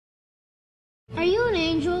Are you an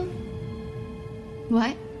angel?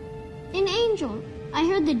 What? An angel. I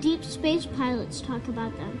heard the deep space pilots talk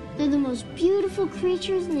about them. They're the most beautiful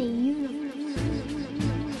creatures in the universe.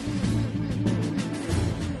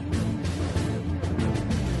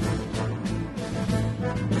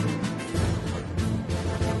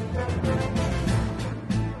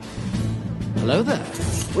 Hello there.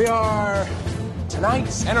 We are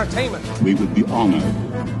tonight's entertainment. We would be honored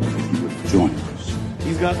if you would join us.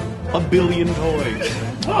 He's got a billion toys.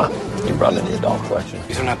 You brought in the doll collection.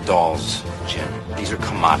 These are not dolls, Jim. These are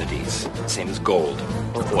commodities. Same as gold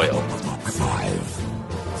or oil. 5,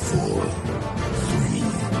 4, 3,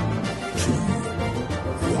 2,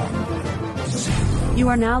 1, 0. You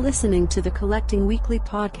are now listening to the Collecting Weekly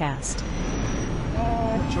podcast.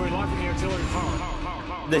 Shall we lock in the artillery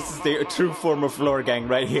power? This is the true form of floor gang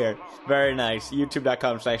right here. Very nice.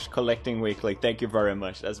 YouTube.com/collectingweekly. Thank you very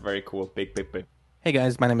much. That's very cool. Big. Hey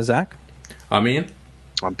guys, my name is Zach. I'm Ian.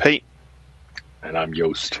 I'm Pete. And I'm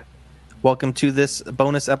Yost. Welcome to this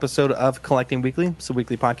bonus episode of Collecting Weekly. It's a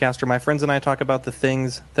weekly podcast where my friends and I talk about the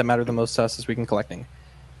things that matter the most to us this week in collecting.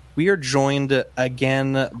 We are joined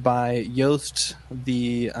again by Yost,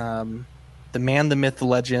 the man, the myth, the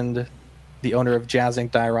legend, the owner of Jazz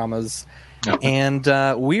Inc. Dioramas. And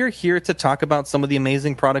we're here to talk about some of the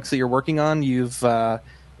amazing products that you're working on. You've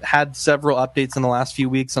had several updates in the last few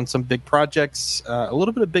weeks on some big projects, a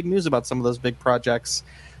little bit of big news about some of those big projects.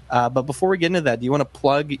 But before we get into that, do you want to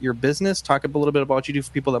plug your business? Talk a little bit about what you do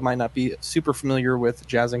for people that might not be super familiar with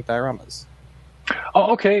Jazz Inc. Dioramas.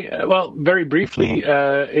 Oh, okay. Well, very briefly,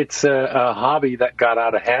 it's a hobby that got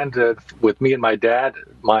out of hand with me and my dad.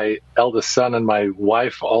 My eldest son and my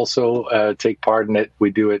wife also take part in it. We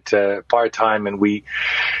do it part-time, and we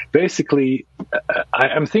basically,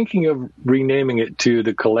 I'm thinking of renaming it to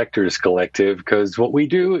the Collectors Collective, because what we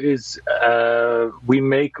do is we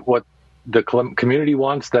make what the community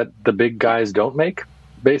wants that the big guys don't make,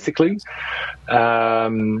 basically.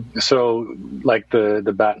 So like the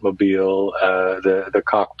Batmobile, the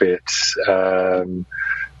cockpits,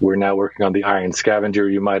 we're now working on the Iron Scavenger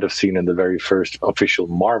you might have seen in the very first official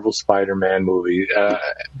Marvel Spider-Man movie.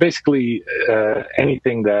 Basically,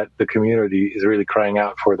 anything that the community is really crying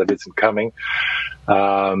out for that isn't coming.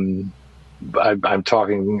 I'm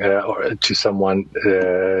talking to someone,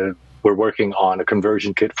 we're working on a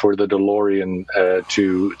conversion kit for the DeLorean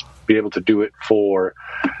to be able to do it for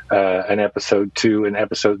an episode 2,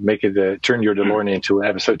 make it turn your DeLorean into an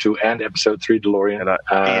episode 2 and episode 3 DeLorean.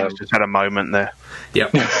 Ian's just had a moment there.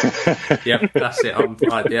 Yep, that's it. Yep,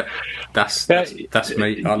 that's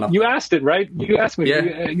me. I love you asked it, right? You asked me.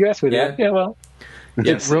 Yeah. You asked me that. Yeah. Well,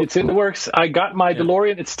 it's in the works. I got my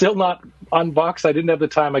DeLorean. It's still not unboxed. I didn't have the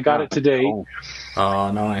time. I got it today.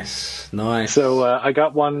 Oh, nice. So I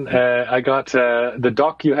got one. I got the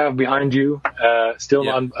dock you have behind you, still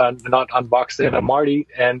not unboxed, and a Marty,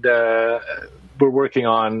 and we're working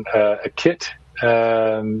on a kit.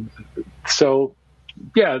 So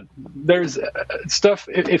yeah, there's stuff.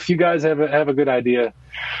 If you guys have a good idea,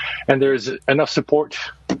 and there's enough support,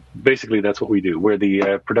 basically that's what we do. We're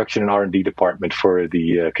the production and R&D department for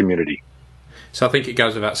the community. So I think it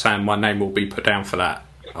goes without saying my name will be put down for that.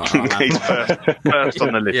 He's first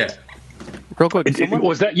on the list. Yeah. Real quick,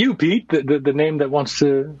 was that you, Pete? The name that wants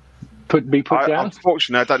to be put down?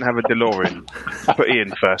 Unfortunately, I don't have a DeLorean. Put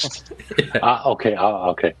Ian first. Okay.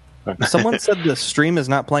 Okay. Someone said the stream is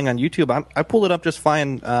not playing on YouTube. I pulled it up just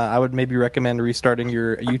fine. I would maybe recommend restarting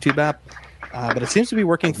your YouTube app. But it seems to be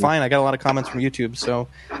working fine. I got a lot of comments from YouTube. So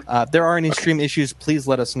if there are any stream issues, please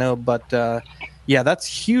let us know. But yeah, that's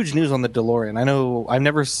huge news on the DeLorean. I know I've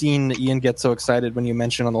never seen Ian get so excited when you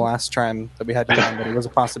mentioned on the last time that we had you on that it was a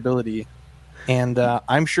possibility. And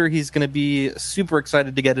I'm sure he's going to be super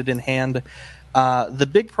excited to get it in hand. The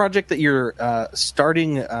big project that you're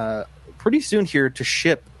starting pretty soon here to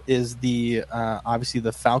ship is the obviously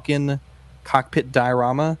the Falcon cockpit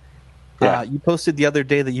diorama. Yeah. You posted the other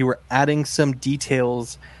day that you were adding some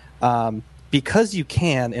details because you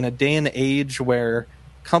can in a day and age where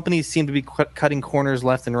companies seem to be cutting corners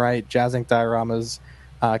left and right. Jazz Inc. Dioramas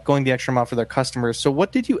going the extra mile for their customers. So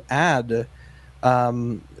what did you add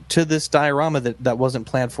to this diorama that wasn't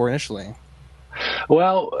planned for initially?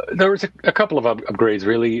 Well, there was a couple of upgrades,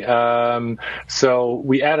 really. So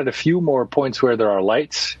we added a few more points where there are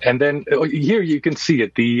lights, and then here you can see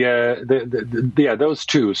it. Those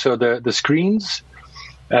two. So the screens,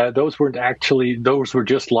 those weren't actually; those were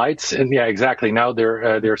just lights. And yeah, exactly. Now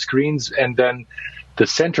they're screens, and then the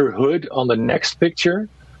center hood on the next picture,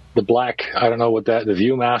 the black, I don't know what the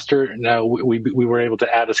Viewmaster. Now we were able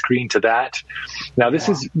to add a screen to that. Now this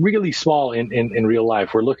is really small in real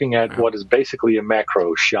life. We're looking at what is basically a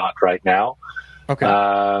macro shot right now.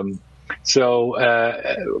 Okay. So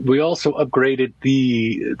we also upgraded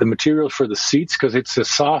the material for the seats because it's a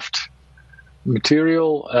soft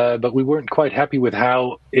material, but we weren't quite happy with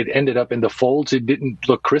how it ended up in the folds. It didn't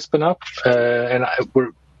look crisp enough, and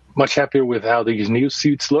we're much happier with how these new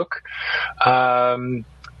seats look.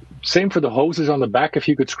 Same for the hoses on the back. If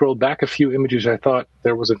you could scroll back a few images, I thought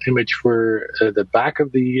there was an image for the back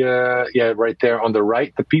of the, right there on the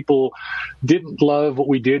right. The people didn't love what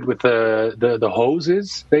we did with the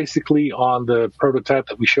hoses, basically, on the prototype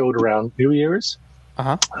that we showed around New Year's.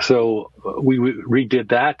 Uh-huh. So we redid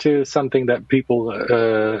that to something that people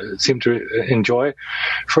seem to enjoy.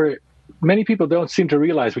 For many people don't seem to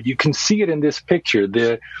realize, but you can see it in this picture.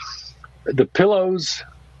 The pillows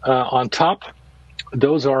on top,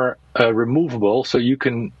 those are removable, so you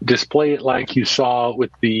can display it like you saw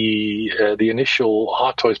with the initial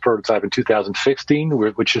Hot Toys prototype in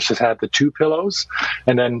 2015, which just had the two pillows.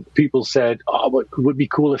 And then people said, "Oh, it would be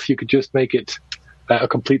cool if you could just make it a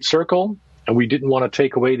complete circle." And we didn't want to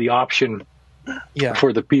take away the option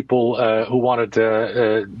for the people who wanted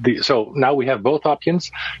so now we have both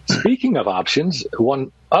options. Speaking of options,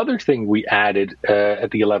 one other thing we added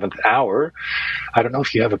at the 11th hour, I don't know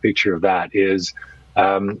if you have a picture of that, is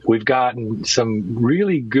we've gotten some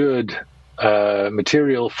really good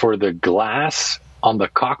material for the glass on the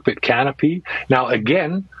cockpit canopy. Now,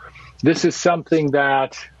 again, this is something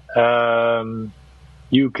that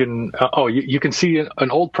you can you can see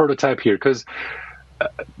an old prototype here, because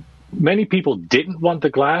many people didn't want the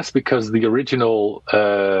glass because the original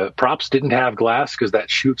props didn't have glass because that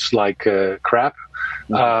shoots like crap.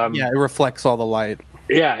 It reflects all the light.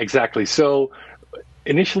 Yeah, exactly. So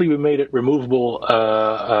initially we made it removable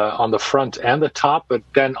on the front and the top, but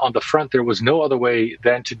then on the front there was no other way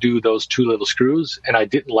than to do those two little screws, and I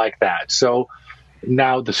didn't like that. So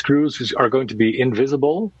now the screws are going to be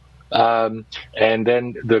invisible. And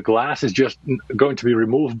then the glass is just going to be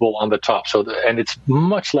removable on the top. So, and it's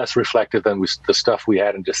much less reflective than the stuff we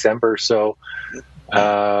had in December. So,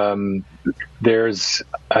 there's,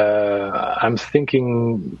 I'm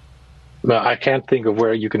thinking, I can't think of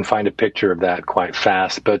where you can find a picture of that quite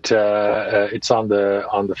fast, but it's on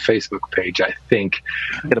the Facebook page, I think.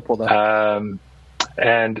 Get it pulled up.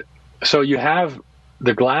 And so you have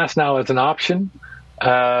the glass now as an option.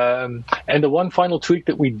 And the one final tweak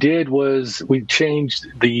that we did was we changed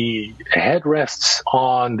the headrests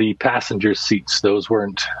on the passenger seats. Those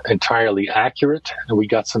weren't entirely accurate, and we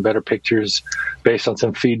got some better pictures based on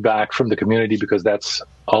some feedback from the community, because that's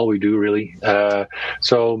all we do, really.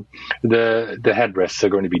 So the headrests are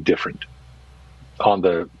going to be different on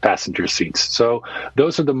the passenger seats. So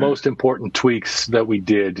those are the most important tweaks that we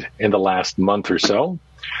did in the last month or so.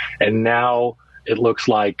 And now it looks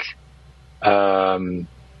like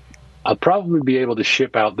I'll probably be able to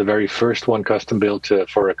ship out the very first one custom built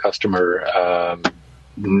for a customer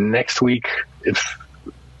next week,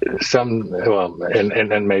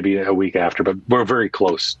 and maybe a week after, but we're very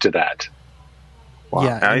close to that. Wow.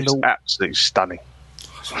 Yeah, it's absolutely stunning.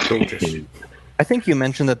 I think you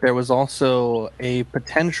mentioned that there was also a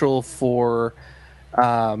potential for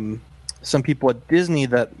some people at Disney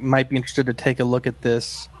that might be interested to take a look at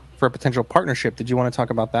this for a potential partnership. Did you want to talk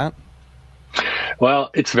about that?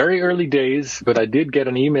 Well, it's very early days, but I did get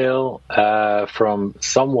an email from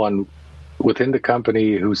someone within the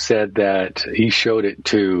company who said that he showed it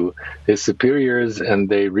to his superiors and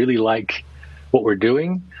they really like what we're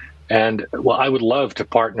doing. And, well, I would love to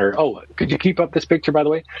partner. Oh, could you keep up this picture, by the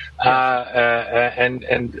way?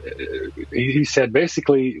 And he said,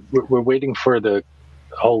 basically, we're waiting for the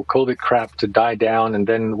whole COVID crap to die down, and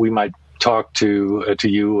then we might talk to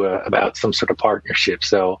you about some sort of partnership.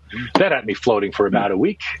 So that had me floating for about a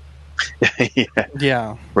week.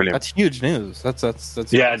 Yeah, brilliant. That's huge news. That's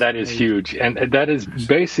yeah, that is huge, and that is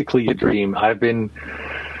basically a dream. I've been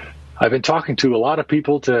talking to a lot of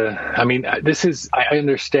people. I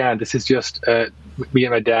understand this is just me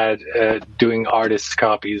and my dad doing artist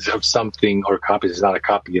copies of something, or copies is not a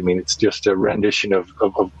copy. I mean, it's just a rendition of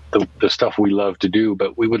the stuff we love to do.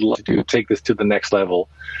 But we would love to take this to the next level,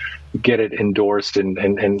 get it endorsed, and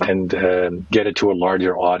get it to a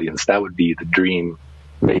larger audience. That would be the dream.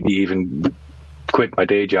 Maybe even quit my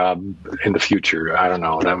day job in the future. I don't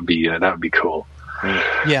know. That would be cool.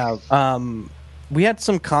 Yeah. We had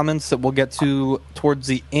some comments that we'll get to towards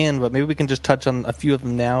the end, but maybe we can just touch on a few of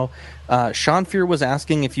them now. Sean Fear was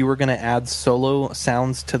asking if you were going to add solo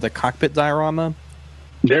sounds to the cockpit diorama.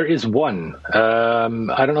 There is one. I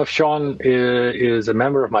don't know if Sean is a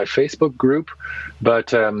member of my Facebook group,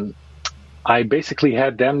 but I basically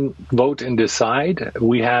had them vote and decide.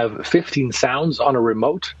 We have 15 sounds on a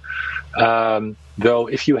remote. Though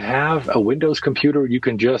if you have a Windows computer, you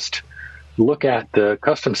can just look at the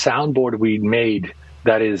custom soundboard we made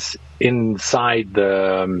that is inside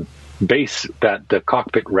the base that the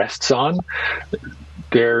cockpit rests on.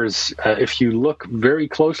 There's, if you look very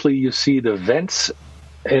closely, you see the vents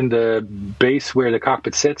in the base where the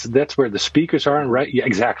cockpit sits. That's where the speakers are, and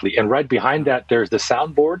exactly. And right behind that, there's the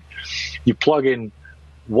soundboard. You plug in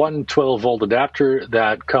one 12-volt adapter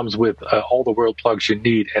that comes with all the world plugs you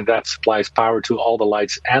need, and that supplies power to all the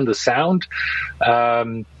lights and the sound.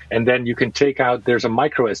 And then you can take out, there's a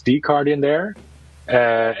micro SD card in there,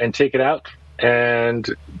 and take it out and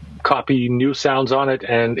copy new sounds on it,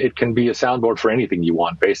 and it can be a soundboard for anything you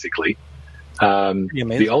want, basically.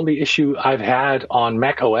 The only issue I've had on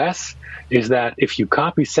Mac OS is that if you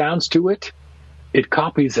copy sounds to it, it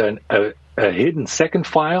copies a hidden second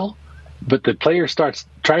file, but the player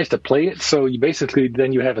tries to play it, so you basically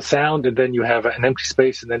then you have a sound, and then you have an empty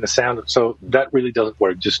space, and then a sound. So that really doesn't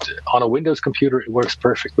work. Just on a Windows computer, it works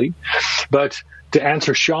perfectly. But to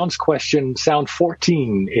answer Sean's question, sound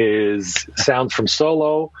 14 is sounds from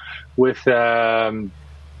Solo with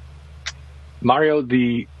Mario.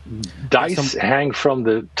 The dice hang from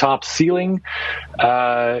the top ceiling.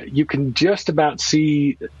 You can just about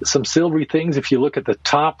see some silvery things if you look at the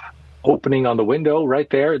top opening on the window right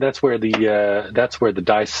there. That's where the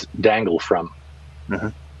dice dangle from. Mm-hmm.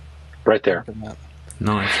 Right there.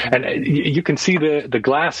 Nice. And you can see the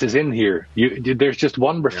glass is in here. There's just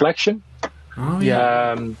one reflection. Oh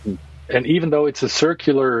yeah. And even though it's a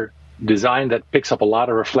circular design that picks up a lot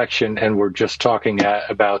of reflection, and we're just talking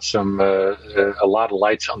about a lot of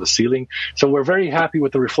lights on the ceiling, so we're very happy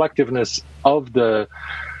with the reflectiveness of the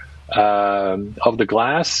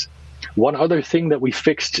glass. One other thing that we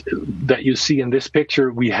fixed that you see in this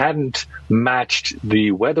picture, we hadn't matched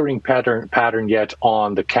the weathering pattern yet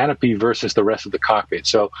on the canopy versus the rest of the cockpit.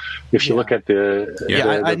 So if you look at the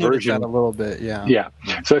I noticed version that a little bit, yeah. Yeah.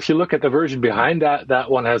 So if you look at the version behind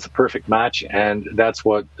that one has a perfect match, and that's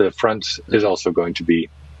what the front is also going to be.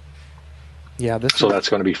 Yeah. That's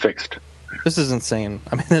going to be fixed. This is insane.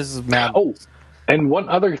 I mean, this is mad. Oh. And one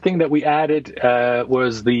other thing that we added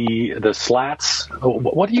was the slats.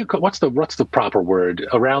 What's the proper word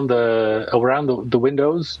around the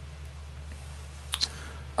windows?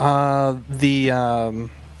 The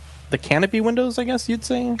canopy windows, I guess you'd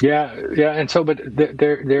say. Yeah. And so, but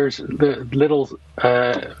there's the little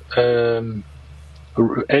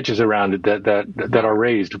edges around it that are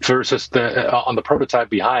raised versus on the prototype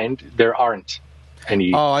behind there aren't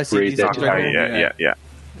any raised edges. Yeah.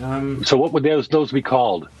 So what would those be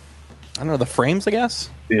called? I don't know, the frames, I guess?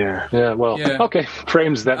 Yeah, well, okay,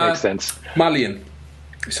 frames, that makes sense. Mullion.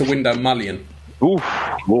 It's a window mullion. Oof.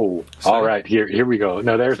 Whoa. All right, here we go.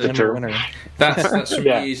 Now there's the term. That's from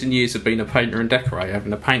years and years of being a painter and decorator,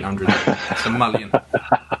 having a paint under it. It's a mullion.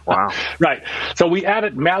 Wow. Right. So we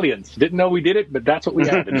added mullions. Didn't know we did it, but that's what we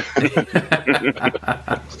added.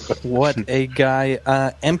 What a guy.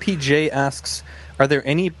 MPJ asks, are there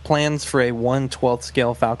any plans for a 1/12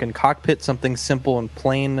 scale Falcon cockpit, something simple and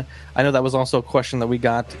plain? I know that was also a question that we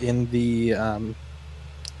got in the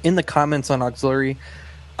comments on Auxiliary.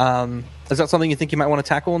 Is that something you think you might want to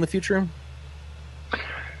tackle in the future?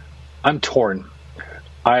 I'm torn.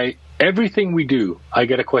 Everything we do, I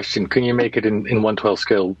get a question, can you make it in 1/12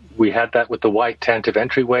 scale? We had that with the white tentative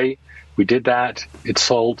entryway. We did that. It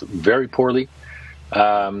sold very poorly.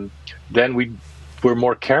 Then we're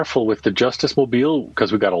more careful with the Justice Mobile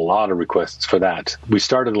because we got a lot of requests for that. We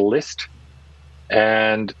started a list,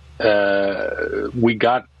 and we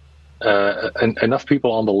got enough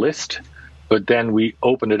people on the list, but then we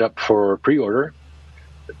opened it up for pre-order.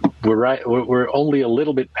 We're only a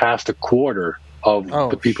little bit past a quarter of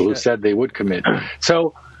the people who said they would commit.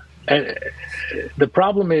 So the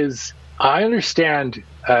problem is, I understand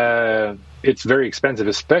it's very expensive,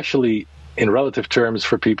 especially in relative terms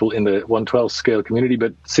for people in the 1/12 scale community,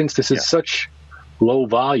 but since this is such low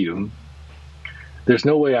volume, there's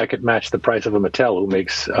no way I could match the price of a Mattel who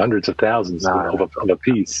makes hundreds of thousands of a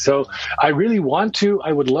piece. So I really want to.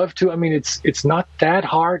 I would love to. I mean, it's not that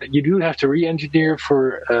hard. You do have to re-engineer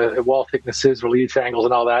for wall thicknesses, release angles,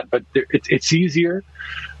 and all that, but it's easier.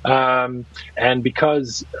 And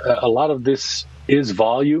because a lot of this is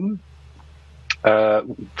volume,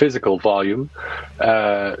 physical volume,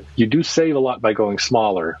 you do save a lot by going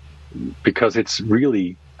smaller, because it's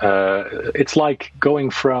really it's like going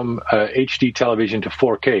from HD television to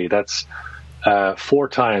 4K. That's 4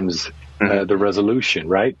 times the resolution,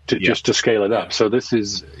 right? Just to scale it up. So this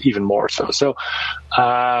is even more so. So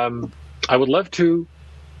I would love to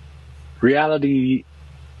reality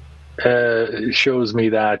shows me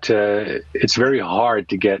that it's very hard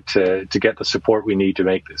to get the support we need to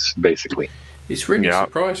make this. Basically, it's really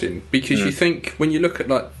surprising because you think when you look at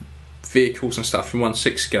like vehicles and stuff in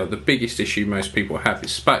 1/6 scale, the biggest issue most people have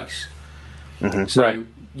is space. So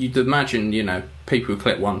you'd imagine, people who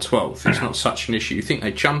collect 1/12, it's not such an issue. You think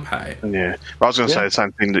they jump at it. Yeah, I was going to say the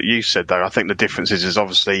same thing that you said, though. I think the difference is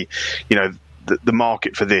obviously, the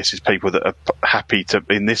market for this is people that are happy to,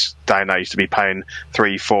 in this day and age, to be paying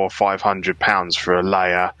 £300, £400, £500 for a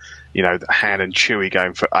layer. Han and Chewie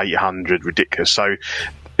going for 800, ridiculous. So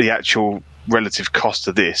the actual relative cost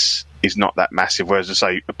of this is not that massive. Whereas, I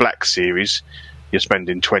say, a Black Series, you're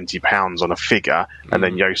spending £20 on a figure, and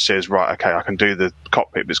then Yoast says, right, okay, I can do the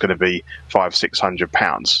cockpit, but it's going to be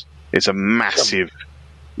 £500-600. It's a massive,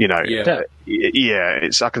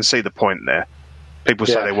 it's. I can see the point there. People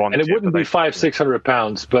say they want it, and it wouldn't be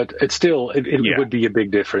 £500-600, but it would be a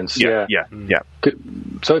big difference. Yeah.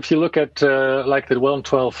 So if you look at like the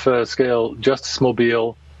 1/12 scale Justice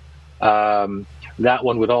Mobile, that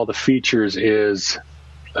one with all the features is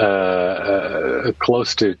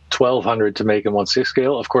close to 1,200 to make in 1/6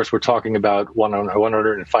 scale. Of course, we're talking about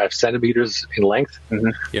 105 centimeters in length.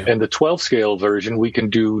 And the 12 scale version, we can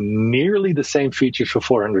do nearly the same features for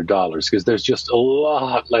 $400 because there's just a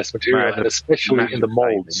lot less material, and especially in the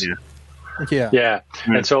molds.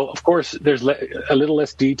 And so, of course, there's a little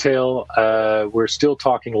less detail. We're still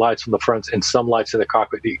talking lights from the front and some lights in the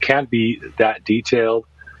cockpit. It can't be that detailed.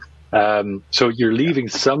 So you're leaving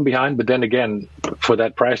some behind, but then again, for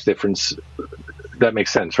that price difference, that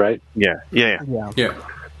makes sense, right? Yeah.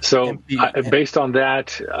 So based on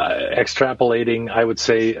that, extrapolating, I would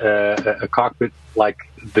say a cockpit like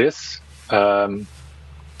this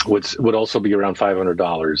would also be around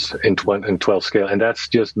 $500 in 12 scale, and that's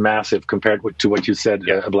just massive compared to what you said,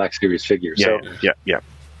 a Black Series figure.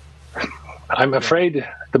 I'm afraid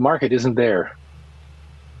the market isn't there.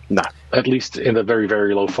 No, at least in the very,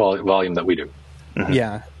 very low volume that we do.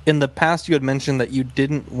 Yeah. In the past, you had mentioned that you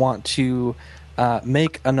didn't want to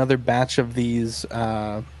make another batch of these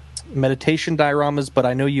meditation dioramas, but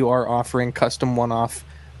I know you are offering custom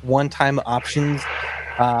one-time options.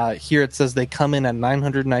 Here it says they come in at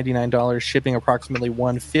 $999, shipping approximately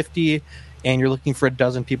 $150, and you're looking for a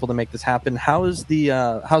dozen people to make this happen. How's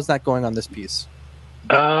that going on this piece?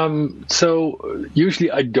 So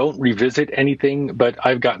usually I don't revisit anything, but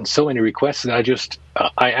I've gotten so many requests that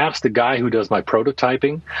I asked the guy who does my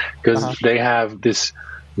prototyping, because they have this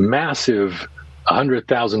massive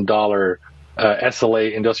 $100,000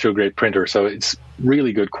 SLA industrial grade printer. So it's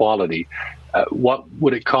really good quality. What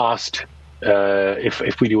would it cost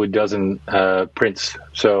if we do a dozen prints?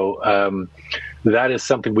 So that is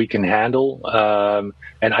something we can handle.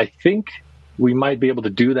 And I think we might be able to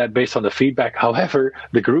do that based on the feedback. However,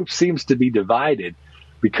 the group seems to be divided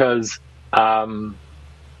because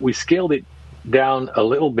we scaled it down a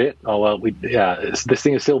little bit. This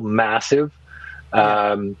thing is still massive,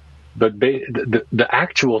 but the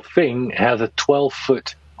actual thing has a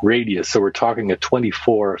 12-foot radius, so we're talking a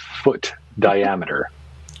 24-foot diameter.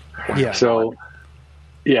 So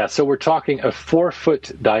we're talking a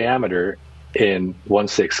 4-foot diameter in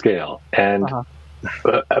 1/6 scale, and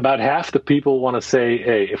about half the people want to say,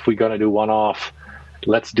 hey, if we're going to do one-off,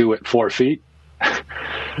 let's do it 4 feet.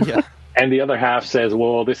 And the other half says,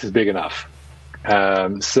 well, this is big enough.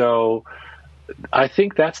 So I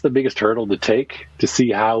think that's the biggest hurdle to take, to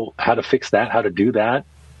see how to fix that, how to do that.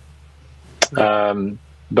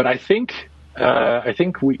 But I think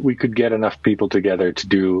we could get enough people together to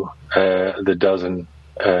do the dozen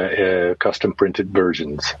custom printed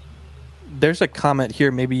versions. There's a comment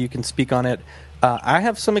here. Maybe you can speak on it. I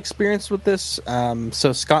have some experience with this.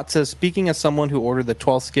 So Scott says, speaking as someone who ordered the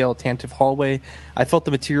 12-scale Tantive hallway, I felt the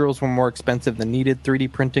materials were more expensive than needed.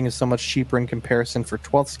 3D printing is so much cheaper in comparison for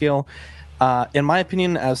 12th scale. In my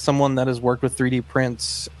opinion, as someone that has worked with 3D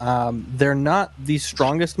prints, they're not the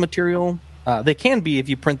strongest material. They can be if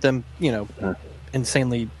you print them,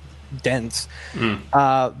 insanely dense.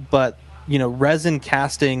 But resin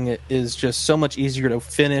casting is just so much easier to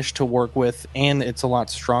finish, to work with, and it's a lot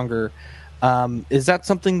stronger. Is that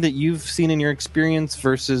something that you've seen in your experience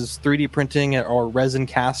versus 3D printing or resin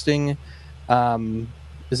casting?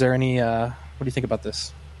 Is there any? What do you think about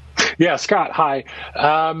this? Yeah, Scott, hi.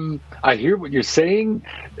 I hear what you're saying.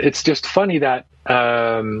 It's just funny that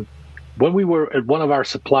when we were at one of our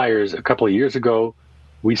suppliers a couple of years ago,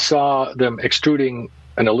 we saw them extruding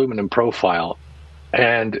an aluminum profile.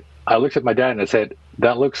 And I looked at my dad and I said,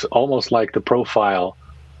 that looks almost like the profile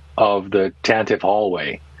of the Tantive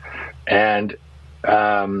hallway. And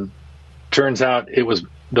turns out it was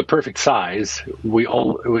the perfect size. We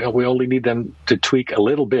only need them to tweak a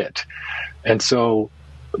little bit, and so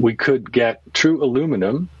we could get true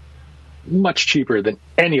aluminum much cheaper than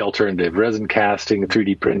any alternative, resin casting,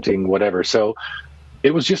 3D printing, whatever. So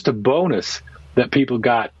it was just a bonus that people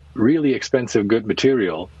got really expensive, good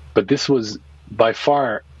material, but this was by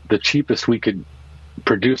far the cheapest we could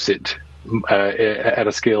produce it at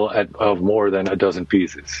a scale of more than a dozen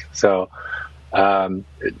pieces. So, I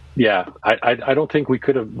don't think we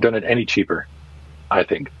could have done it any cheaper, I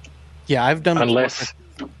think. Yeah, I've done... Unless...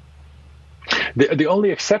 The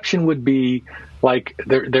only exception would be, like,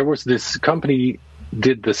 there was this company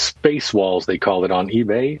did the space walls, they call it, on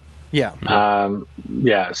eBay. Yeah.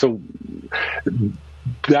 So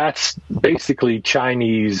that's basically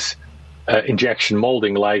Chinese injection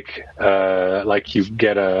molding, like you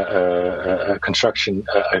get a construction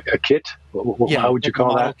a kit. How would you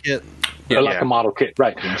call that? Kit. Like a model kit,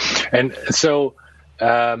 right? And so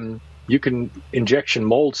you can injection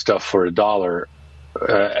mold stuff for $1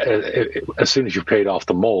 as soon as you've paid off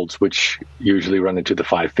the molds, which usually run into the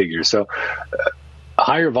 5 figures. So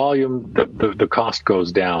higher volume, the cost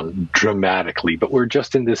goes down dramatically. But we're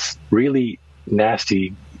just in this really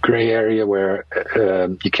nasty gray area where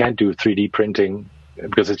you can't do 3D printing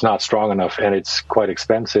because it's not strong enough and it's quite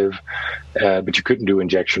expensive, but you couldn't do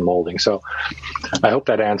injection molding. So I hope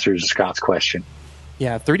that answers Scott's question.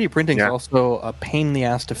 Yeah, 3D printing is also a pain in the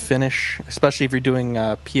ass to finish, especially if you're doing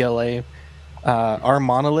PLA. Our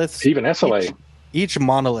monoliths, even SLA, each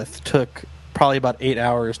monolith took probably about 8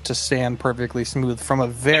 hours to sand perfectly smooth from a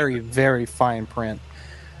very, very fine print.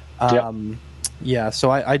 Yeah, so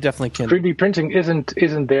I definitely can. 3D printing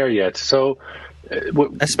isn't there yet, so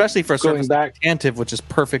especially for a surface like Tantive, which is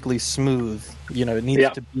perfectly smooth, it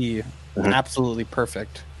needs to be absolutely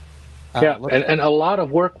perfect. And a lot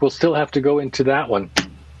of work will still have to go into that one.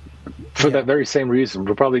 For that very same reason,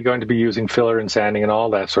 we're probably going to be using filler and sanding and all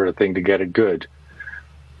that sort of thing to get it good.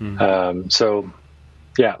 Bless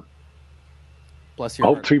I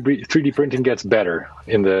hope 3D printing gets better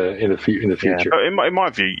in the future. Yeah. In my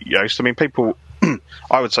view, Joost, I mean, people,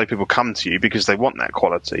 I would say people come to you because they want that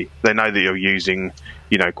quality. They know that you're using,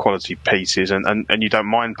 quality pieces, and you don't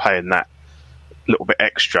mind paying that little bit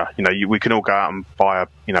extra. We can all go out and buy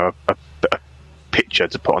a picture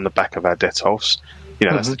to put on the back of our Detolfs.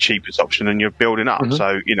 That's the cheapest option, and you're building up.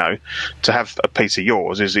 So, to have a piece of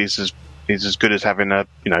yours is as good as having a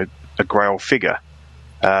Grail figure.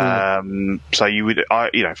 So you would,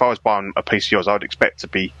 if I was buying a piece of yours, I would expect to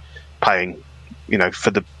be paying, for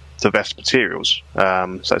the best materials.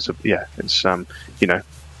 So it's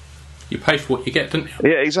you pay for what you get, don't you?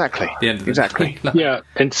 Yeah, exactly. At the end of the exactly. day. Yeah,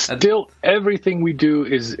 and still everything we do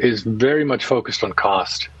is very much focused on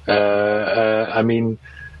cost.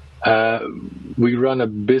 We run a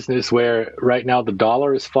business where right now the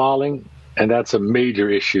dollar is falling, and that's a major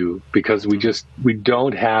issue because we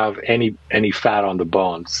don't have any fat on the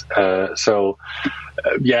bones. But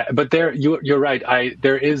you're right.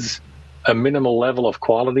 There is a minimal level of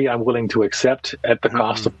quality I'm willing to accept at the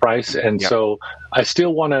cost of price, and so I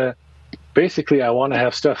still want to. Basically, I want to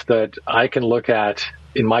have stuff that I can look at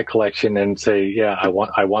in my collection and say, yeah, I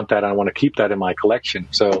want that. I want to keep that in my collection.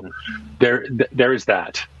 So there is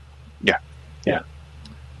that. Yeah.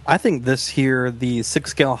 I think this here, the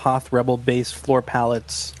 6-scale Hoth Rebel base floor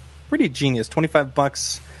palettes, pretty genius.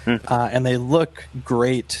 $25, and they look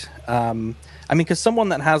great. Because someone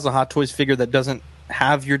that has a Hot Toys figure that doesn't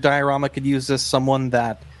have your diorama could use this. Someone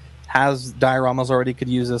that has dioramas already could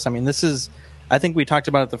use this. This is, I think we talked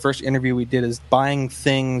about it the first interview we did, is buying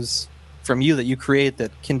things from you that you create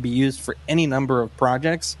that can be used for any number of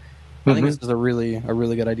projects. I think this is a really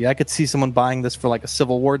good idea. I could see someone buying this for like a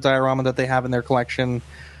Civil War diorama that they have in their collection.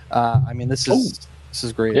 This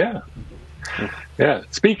is great. Yeah.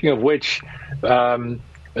 Speaking of which,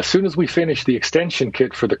 as soon as we finish the extension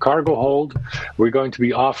kit for the cargo hold, we're going to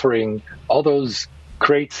be offering all those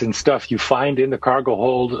crates and stuff you find in the cargo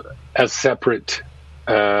hold as separate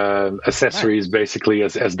accessories, basically,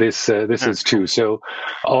 as this is too. So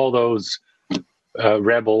all those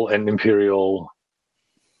Rebel and Imperial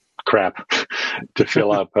crap to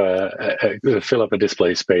fill up a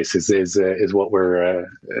display space is what we're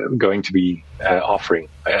going to be offering.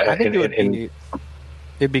 I think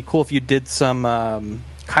it'd be cool if you did some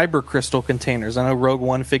Kyber crystal containers. I know Rogue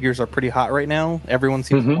One figures are pretty hot right now. Everyone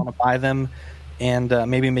seems to want to buy them, and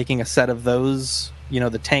maybe making a set of those.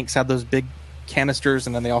 The tanks have those big canisters,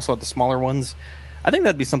 and then they also have the smaller ones. I think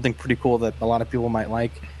that'd be something pretty cool that a lot of people might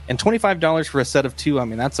like. And $25 for a set of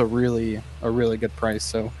 2, that's a really good price.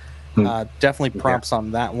 So definitely props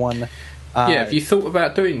on that one. Have you thought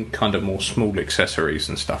about doing kind of more small accessories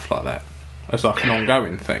and stuff like that? as like an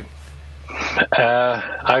ongoing thing?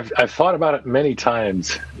 I've thought about it many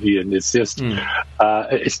times, Ian. It's just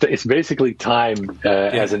it's basically time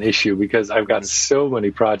as an issue because I've got so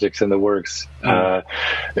many projects in the works.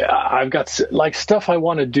 I've got like stuff I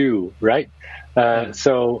want to do, right?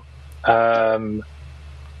 So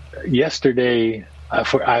yesterday,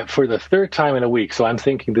 for the third time in a week, so I'm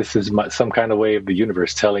thinking this is some kind of way of the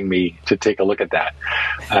universe telling me to take a look at that.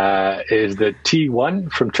 Is the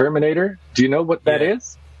T1 from Terminator? Do you know what that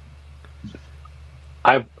is?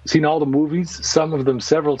 I've seen all the movies, some of them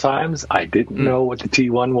several times. I didn't know what the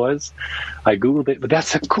T1 was. I Googled it, but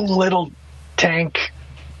that's a cool little tank.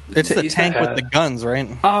 It's the tank with the guns, right?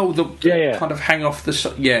 Oh, kind of hang off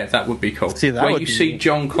the... Yeah, that would be cool. See, that where would you be see neat.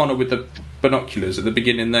 John Connor with the binoculars at the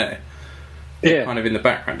beginning there. Yeah. Kind of in the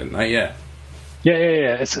background, didn't they? Yeah.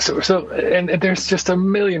 Yeah. So and there's just a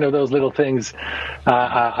million of those little things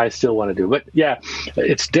I still want to do. But yeah,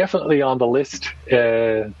 it's definitely on the list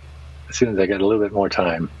as soon as I get a little bit more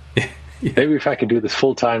time. Maybe if I can do this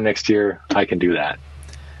full time next year, I can do that.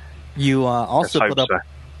 You also Let's put hope up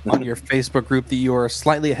on your Facebook group that you are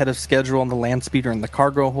slightly ahead of schedule on the land speeder and the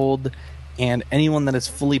cargo hold, and anyone that is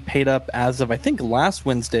fully paid up as of, I think, last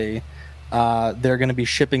Wednesday, they're going to be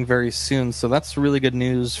shipping very soon. So that's really good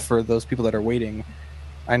news for those people that are waiting.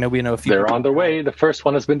 I know we know a few. They're on their way. The first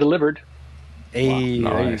one has been delivered. Hey,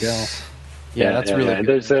 wow, there you go. Yeah, that's really good.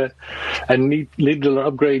 There's a neat little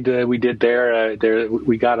upgrade we did there.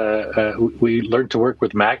 We got we learned to work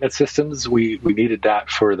with magnet systems. We needed that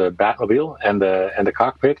for the Batmobile and the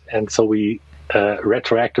cockpit, and so we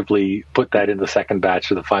retroactively put that in the second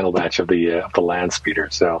batch or the final batch of the land speeder.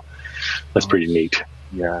 So that's pretty neat.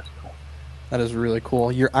 Yeah. That is really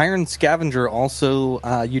cool. Your Iron Scavenger also,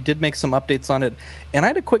 you did make some updates on it. And I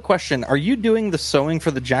had a quick question. Are you doing the sewing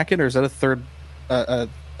for the jacket, or is that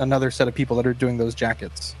another set of people that are doing those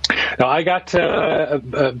jackets? No, I got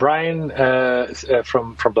Brian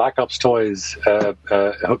from Black Ops Toys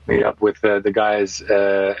hooked me up with the guys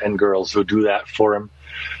and girls who do that for him.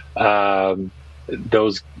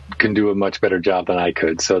 Those can do a much better job than I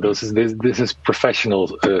could. So this is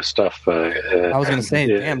professional stuff. I was going to say,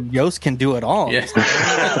 damn, Yost can do it all. Yeah.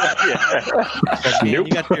 Man, you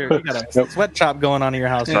got a sweatshop going on in your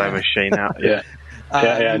house. Sewing machine out. Yeah.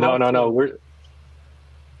 No.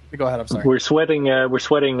 Go ahead. I'm sorry. We're sweating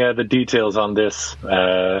the details on this.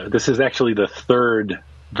 This is actually the third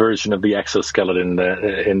version of the exoskeleton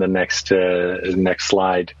in the next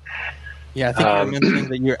slide. Yeah, I think you were mentioning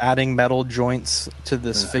that you're adding metal joints to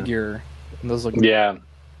this figure. And those look Yeah.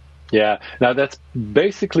 Now that's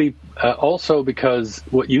basically also because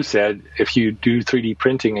what you said. If you do 3D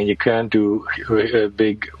printing and you can't do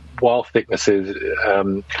big wall thicknesses,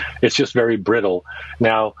 it's just very brittle.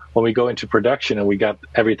 Now, when we go into production and we got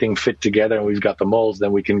everything fit together and we've got the molds,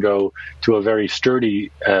 then we can go to a very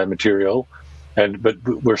sturdy material. But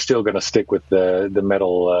we're still going to stick with the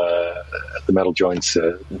metal joints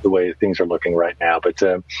the way things are looking right now. But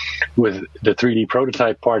with the 3D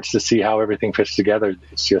prototype parts to see how everything fits together,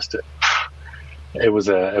 it's just it was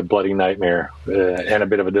a bloody nightmare and a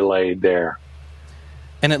bit of a delay there.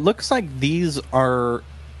 And it looks like these are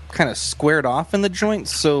kind of squared off in the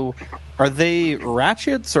joints. So are they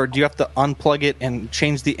ratchets, or do you have to unplug it and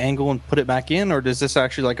change the angle and put it back in, or is this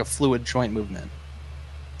actually like a fluid joint movement?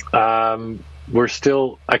 We're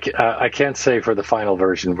still, I can't say for the final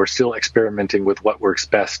version. We're still experimenting with what works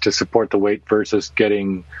best to support the weight versus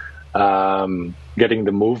getting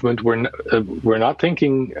the movement. We're not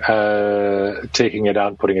thinking taking it out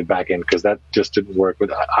and putting it back in, because that just didn't work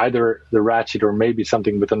with either the ratchet or maybe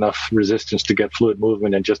something with enough resistance to get fluid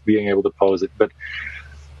movement and just being able to pose it. But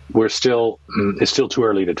it's still too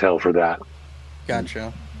early to tell for that.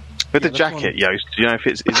 Gotcha. With the jacket, Yost, do you know if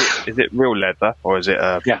is it real leather or is it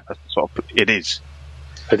a sort of? It is.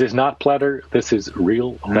 It is not pleather. This is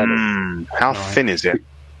real leather. How thin is it?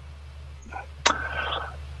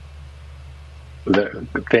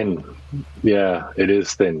 Thin. Yeah, it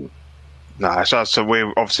is thin. No, so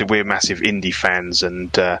we're massive indie fans, and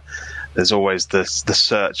there's always the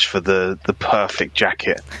search for the perfect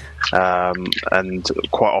jacket, and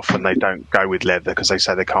quite often they don't go with leather because they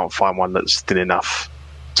say they can't find one that's thin enough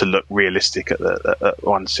to look realistic at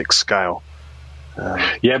 1/6 scale.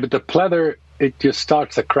 Yeah, but the pleather, it just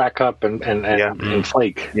starts to crack up and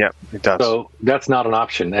flake. Yeah, it does. So that's not an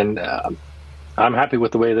option, and I'm happy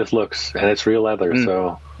with the way this looks, and it's real leather.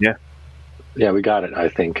 So yeah, we got it. I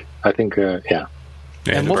think. Yeah.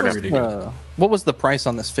 And what was the price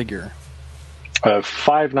on this figure?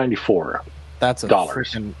 $594. That's a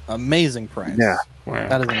freaking amazing price. Yeah. Wow.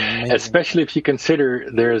 That is amazing. Especially if you consider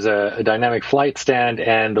there's a dynamic flight stand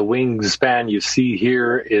and the wingspan you see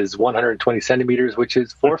here is 120 centimeters, which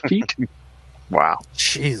is 4 feet. Wow.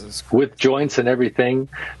 Jesus. With joints and everything.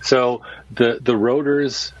 So the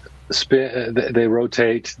rotors spin, they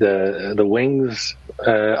rotate, the wings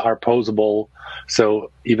are posable.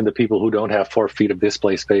 So even the people who don't have 4 feet of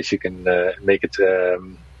display space, you can make it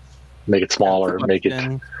smaller, make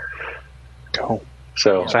it. Cool.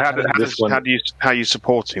 So how are you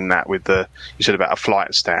supporting that with the? You said about a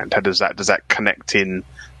flight stand. How does that connect in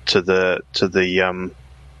to the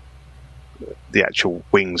actual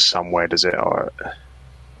wings somewhere? Does it? Or?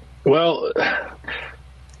 Well,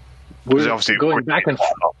 we're obviously going back and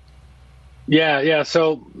forth. Yeah.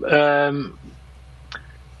 So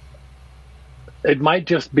it might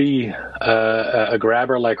just be a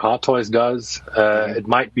grabber like Hot Toys does. It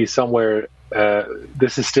might be somewhere.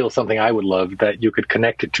 This is still something I would love, that you could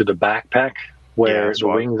connect it to the backpack where the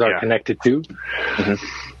wings are connected to.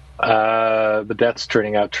 But that's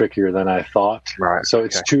turning out trickier than I thought. Right. So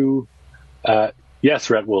it's two. Yes,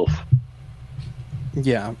 Red Wolf.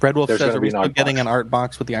 Yeah, Red Wolf says, are we still getting an art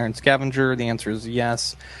box with the Iron Scavenger? The answer is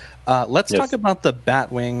yes. Let's talk about the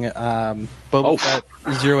Batwing. Boba Fett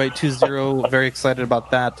 0820, very excited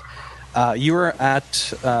about that. You were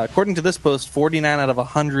at, according to this post, 49 out of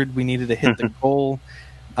 100. We needed to hit the goal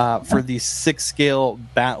for the 6-scale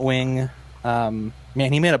Batwing. Man,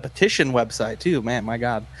 he made a petition website too. Man, my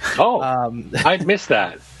God. I'd missed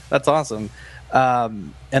that. That's awesome.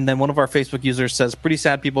 And then one of our Facebook users says, pretty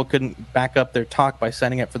sad people couldn't back up their talk by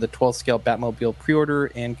signing up for the 12-scale Batmobile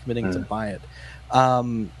pre-order and committing to buy it.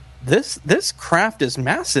 This craft is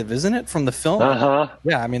massive, isn't it, from the film?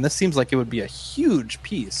 Yeah, I mean, this seems like it would be a huge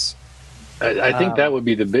piece. I think that would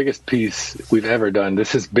be the biggest piece we've ever done.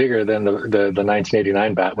 This is bigger than the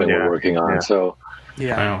 1989 Batman we're working on. Yeah. So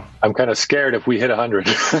I'm kind of scared if we hit 100.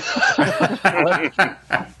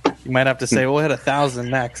 You might have to say, we'll hit 1,000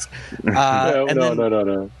 next.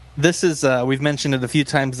 No. This is, we've mentioned it a few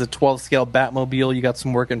times, the 12-scale Batmobile. You got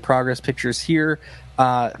some work in progress pictures here.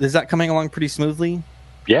 Is that coming along pretty smoothly?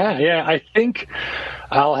 Yeah. I think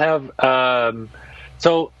I'll have...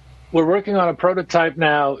 so we're working on a prototype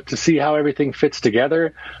now to see how everything fits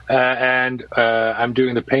together. And I'm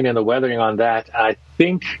doing the paint and the weathering on that. I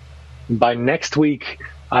think by next week,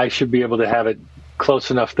 I should be able to have it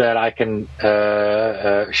close enough that I can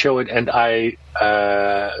show it. And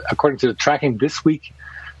according to the tracking this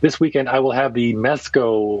weekend, I will have the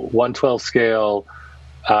Mezco 112 scale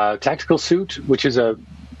tactical suit, which is a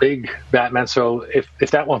big Batman. So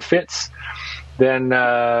if that one fits, then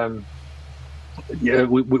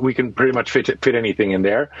we can pretty much fit anything in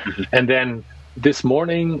there. And then this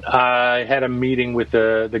morning, I had a meeting with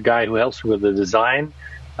the guy who helps me with the design,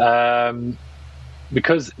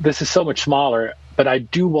 because this is so much smaller. But I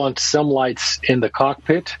do want some lights in the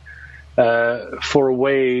cockpit for a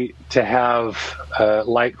way to have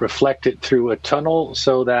light reflected through a tunnel,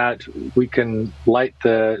 so that we can light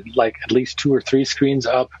at least 2 or 3 screens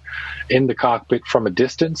up in the cockpit from a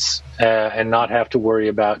distance, and not have to worry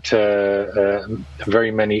about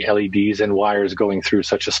very many LEDs and wires going through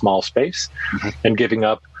such a small space and giving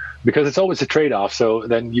up. Because it's always a trade-off. So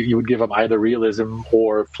then you would give up either realism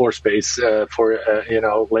or floor space for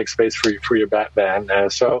leg space for your Batman.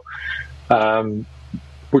 So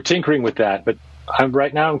we're tinkering with that. But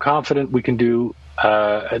right now I'm confident we can do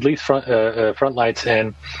at least front lights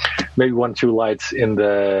and maybe 1 or 2 lights in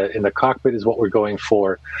the cockpit is what we're going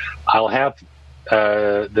for. I'll have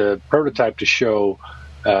the prototype to show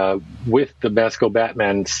with the Mezco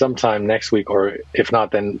Batman sometime next week, or if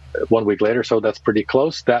not, then 1 week later. So that's pretty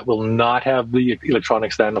close. That will not have the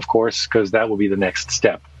electronics then, of course, because that will be the next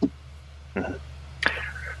step.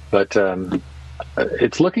 But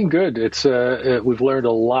it's looking good. It's we've learned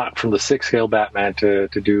a lot from the 6-scale Batman to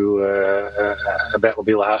do a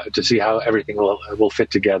Batmobile, to see how everything will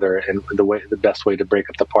fit together, and the best way to break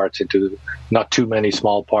up the parts into not too many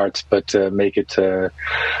small parts, but make it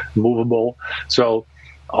movable. So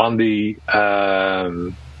on the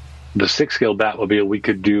 6-scale Batmobile, we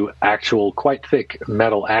could do actual quite thick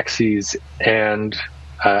metal axes and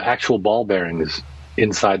actual ball bearings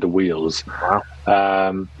inside the wheels. Wow.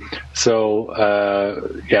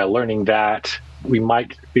 Learning that, we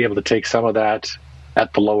might be able to take some of that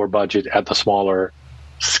at the lower budget, at the smaller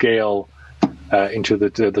scale, into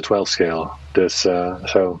the 12 scale.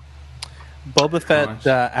 Boba Fett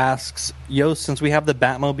asks, since we have the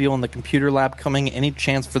Batmobile and the computer lab coming, any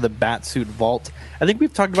chance for the Batsuit Vault? I think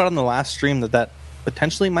we've talked about in the last stream that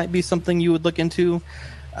potentially might be something you would look into.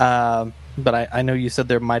 but I know you said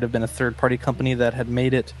there might have been a third-party company that had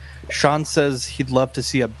made it. Sean says he'd love to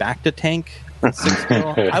see a Bacta tank on 6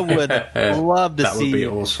 scale. I would love to that see would be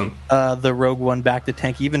awesome. The Rogue One Bacta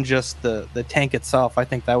tank, even just the tank itself. I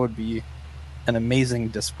think that would be an amazing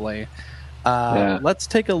display. Let's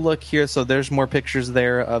take a look here. So there's more pictures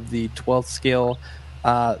there of the 12th scale.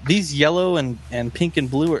 These yellow and pink and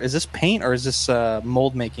blue, is this paint or is this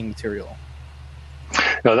mold making material?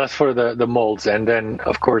 No, that's for the molds, and then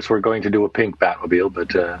of course we're going to do a pink Batmobile, but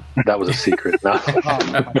that was a secret. No.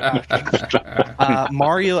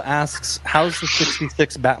 Mario asks, "How's the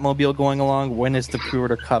 '66 Batmobile going along? When is the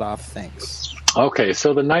pre-order cutoff?" Thanks. Okay, so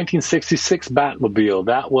the 1966 Batmobile,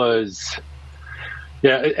 that was,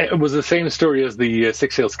 it was the same story as the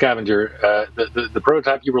 6-scale Scavenger. The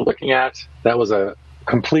prototype you were looking at, that was a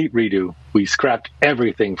complete redo. We scrapped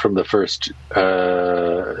everything from the first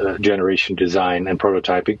generation design and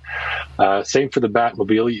prototyping. Same for the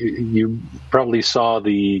Batmobile. You probably saw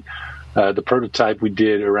the prototype we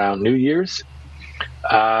did around New Year's,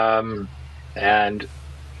 and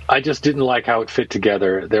I just didn't like how it fit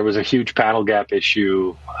together. There was a huge panel gap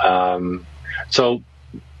issue, so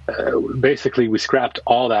basically we scrapped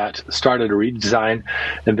all that, started a redesign,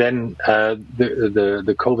 and then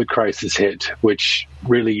the COVID crisis hit, which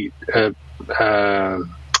really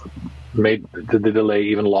made the delay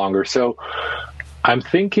even longer. So I'm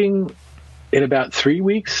thinking in about 3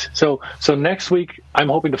 weeks. So next week I'm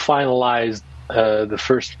hoping to finalize the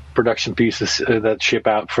first production pieces that ship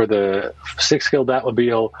out for the 6-scale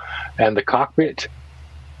Batmobile and the cockpit.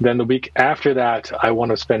 Then the week after that, I want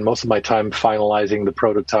to spend most of my time finalizing the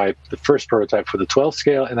prototype, the first prototype for the 12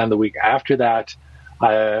 scale. And then the week after that,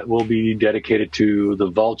 I will be dedicated to the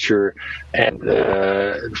Vulture and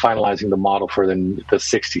finalizing the model for the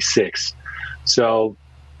 66. So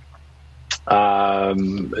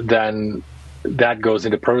then that goes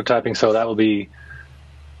into prototyping. So that will be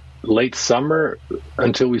late summer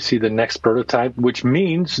until we see the next prototype, which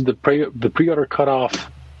means the pre-order cutoff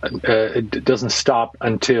it doesn't stop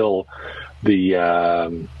until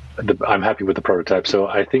I'm happy with the prototype. So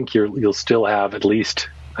I think you'll still have at least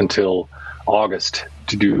until August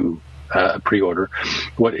to do a pre-order.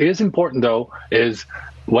 What is important though is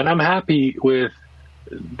when I'm happy with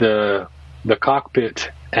the cockpit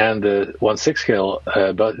and the 1/6 scale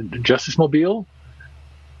Justice Mobile,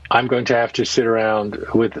 I'm going to have to sit around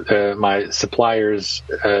with my suppliers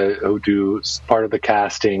who do part of the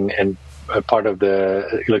casting and part of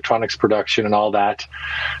the electronics production and all that.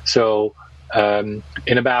 So in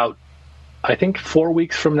about, I think 4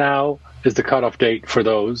 weeks from now is the cutoff date for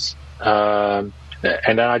those. And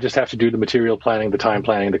then I just have to do the material planning, the time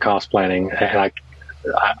planning, the cost planning. And I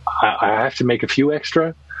have to make a few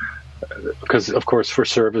extra because, of course, for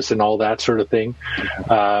service and all that sort of thing.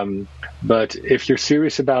 But if you're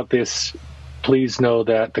serious about this, please know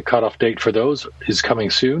that the cutoff date for those is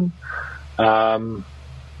coming soon.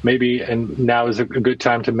 Maybe, and now is a good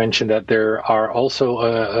time to mention that there are also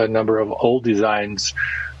a number of old designs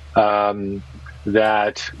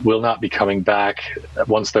that will not be coming back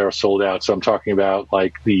once they're sold out. So I'm talking about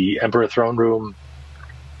like the Emperor Throne Room,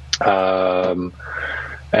 and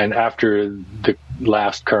after the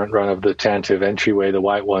last current run of the Tantive entryway, the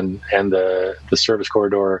white one, and the service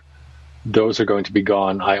corridor, those are going to be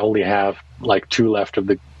gone. I only have like 2 left of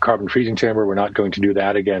the carbon freezing chamber. We're not going to do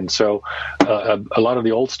that again. So a lot of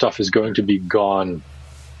the old stuff is going to be gone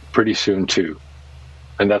pretty soon too,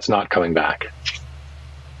 and that's not coming back.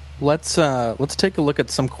 Let's take a look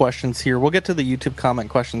at some questions here. We'll get to the YouTube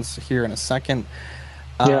comment questions here in a second.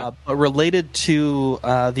 But related to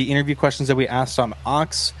the interview questions that we asked on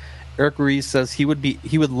Ox, Eric Ruiz says he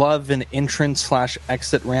would love an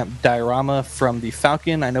entrance/exit ramp diorama from the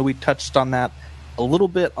Falcon. I know we touched on that a little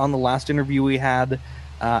bit on the last interview we had.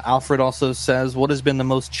 Alfred also says, what has been the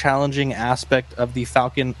most challenging aspect of the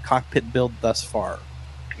Falcon cockpit build thus far?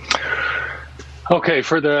 Okay,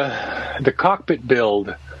 for the cockpit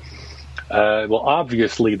build, well,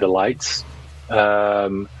 obviously the lights. I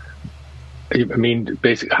mean,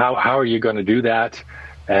 basically, how are you going to do that?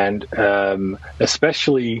 And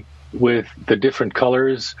especially with the different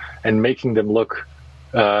colors and making them look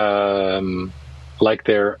like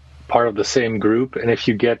they're part of the same group. And if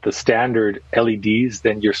you get the standard LEDs,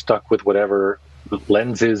 then you're stuck with whatever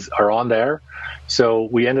lenses are on there. So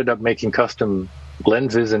we ended up making custom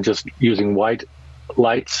lenses and just using white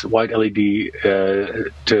lights, white LED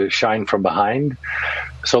to shine from behind.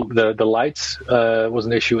 So the lights was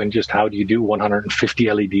an issue, and just how do you do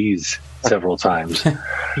 150 LEDs several times?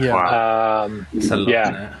 Yeah. It's a lot,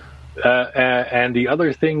 yeah. And the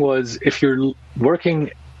other thing was, if you're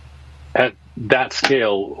working at that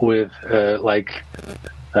scale with like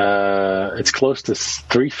It's close to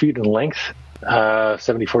 3 feet in length,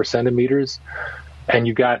 74 centimeters, and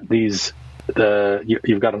you've got you've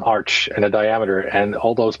got an arch and a diameter, and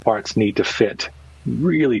all those parts need to fit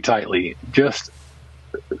really tightly. Just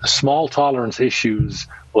small tolerance issues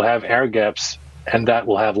will have air gaps, and that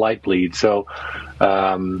will have light bleed. So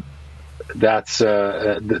that's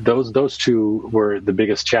those two were the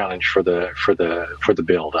biggest challenge for the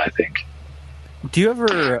build, I think. Do you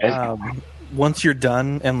ever, once you're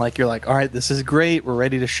done and like you're like, all right, this is great, we're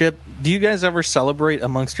ready to ship, do you guys ever celebrate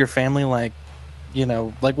amongst your family? Like, you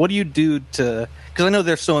know, like what do you do to? Because I know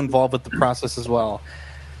they're so involved with the process as well.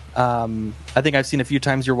 I think I've seen a few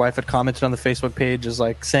times your wife had commented on the Facebook page is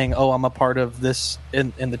like saying, "Oh, I'm a part of this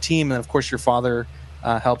in the team," and of course your father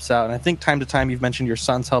helps out. And I think time to time you've mentioned your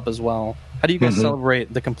sons help as well. How do you guys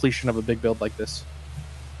celebrate the completion of a big build like this?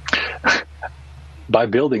 By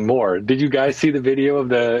building more. Did you guys see the video of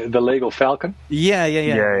the Lego Falcon? Yeah.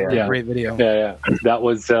 Great video. Yeah. That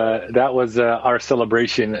was our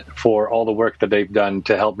celebration for all the work that they've done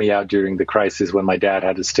to help me out during the crisis when my dad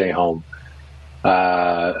had to stay home.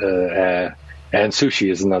 And sushi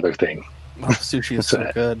is another thing. Oh, sushi is so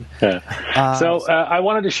good. So I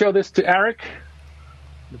wanted to show this to Eric.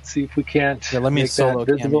 Let's see if we can't. Yeah, let me solo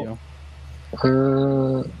cameo.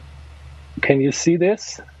 Can you see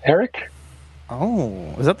this, Eric?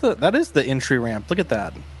 Oh, that is the entry ramp? Look at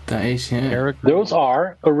that. That is, yeah. Eric. Those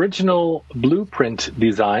are original blueprint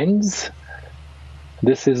designs.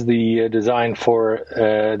 This is the design for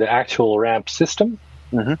the actual ramp system.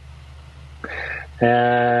 Mm-hmm.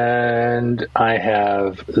 And I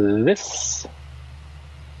have this.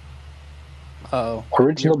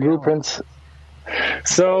 Original blueprints.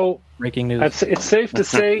 So breaking news. It's safe to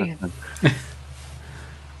say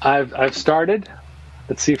I've started.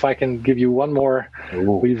 Let's see if I can give you one more.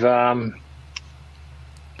 Ooh. We've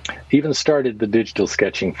even started the digital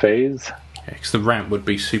sketching phase. Because the ramp would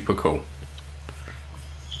be super cool.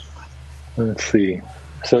 Let's see.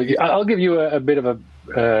 So I'll give you a bit of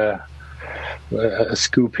a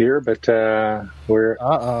scoop here, but we're.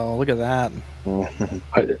 Look at that.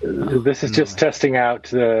 This is just testing out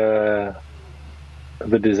the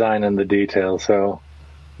design and the detail. So.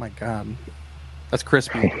 My God. That's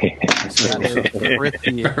crispy.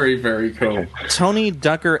 Crispy. Very, very cool. Tony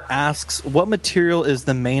Ducker asks, what material is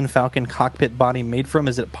the main Falcon cockpit body made from?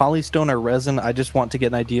 Is it polystone or resin? I just want to get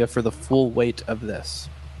an idea for the full weight of this.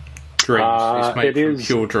 Dreams. It's made from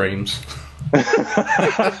pure dreams.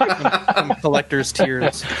 Collector's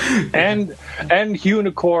tears. And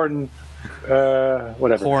unicorn...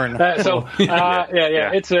 whatever. Corn.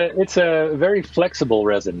 It's a very flexible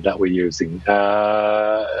resin that we're using.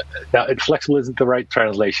 Now, flexible isn't the right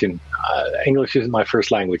translation. English isn't my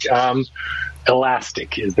first language.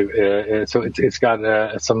 Elastic is so it's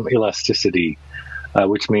got some elasticity,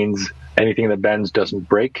 which means anything that bends doesn't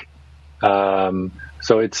break. But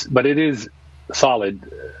it is solid.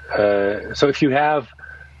 So if you have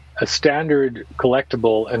a standard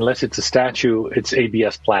collectible, unless it's a statue, it's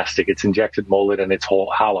ABS plastic. It's injected molded and it's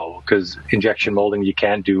hollow, because injection molding, you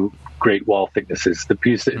can't do great wall thicknesses. The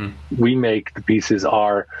piece that we make, the pieces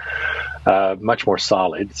are much more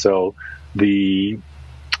solid. So the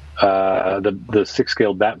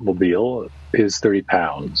 6-scale Batmobile is 30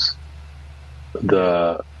 pounds.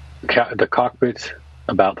 The cockpit,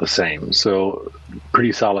 about the same. So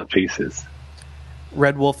pretty solid pieces.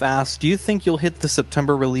 Red Wolf asks, do you think you'll hit the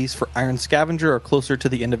September release for Iron Scavenger or closer to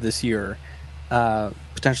the end of this year?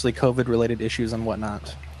 Potentially COVID-related issues and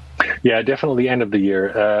whatnot. Yeah, definitely end of the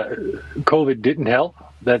year. COVID didn't help.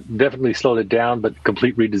 That definitely slowed it down, but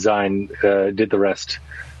complete redesign did the rest.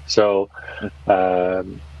 So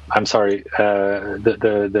I'm sorry.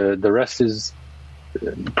 The rest is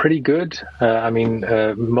pretty good.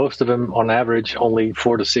 Most of them, on average, only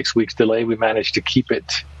 4 to 6 weeks delay. We managed to keep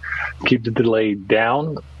the delay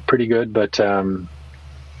down pretty good, but the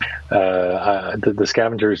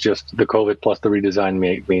Scavenger is just the COVID plus the redesign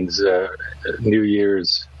means New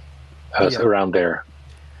Year's around there.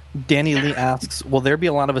 Danny Lee asks, will there be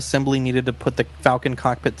a lot of assembly needed to put the Falcon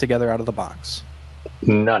cockpit together out of the box?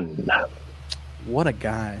 None. What a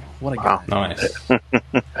guy. Nice.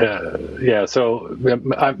 So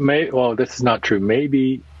this is not true.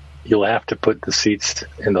 Maybe you'll have to put the seats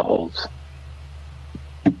in the holes.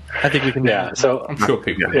 I think we can. Yeah, so I'm sure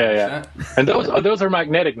people. Yeah. And those are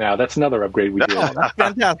magnetic now. That's another upgrade we did. Oh, that's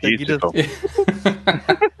fantastic.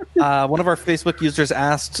 One of our Facebook users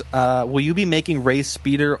asked, "Will you be making Ray's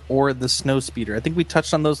Speeder or the Snow Speeder?" I think we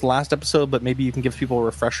touched on those last episode, but maybe you can give people a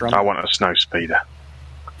refresher on. I want a Snow Speeder.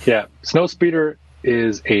 Yeah, Snow Speeder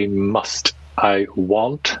is a must. I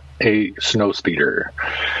want a Snow Speeder.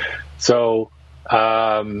 So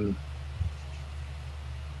The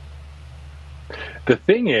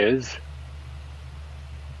thing is,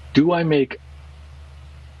 do I make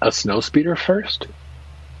a snowspeeder first,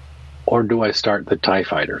 or do I start the TIE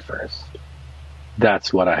Fighter first?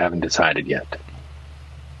 That's what I haven't decided yet.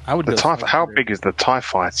 I would. How big is the TIE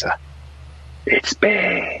Fighter? It's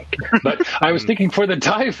big. But I was thinking for the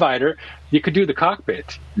TIE Fighter, you could do the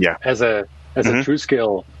cockpit as a true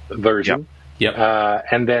scale version. Yep.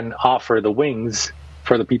 And then offer the wings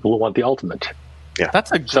for the people who want the ultimate. Yeah,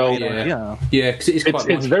 that's a great idea. Yeah, because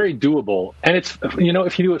it's very doable, and it's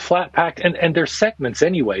if you do it flat packed, and there's segments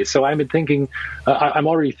anyway. So I've been thinking, I'm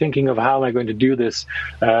already thinking of how am I going to do this.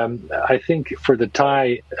 I think for the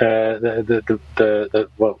TIE, the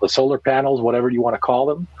solar panels, whatever you want to call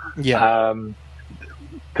them,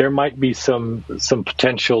 there might be some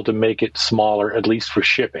potential to make it smaller, at least for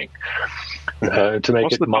shipping, to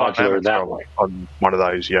make it modular that way. On one of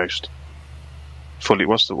those, Yost. Fully,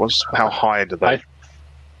 how high do they? I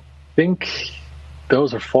think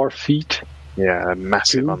those are 4 feet. Yeah,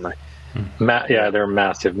 massive, aren't they? They're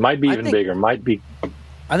massive. Might be even bigger. Might be.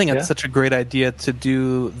 I think it's such a great idea to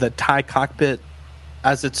do the TIE cockpit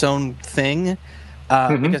as its own thing.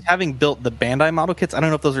 Because having built the Bandai model kits, I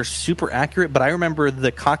don't know if those are super accurate, but I remember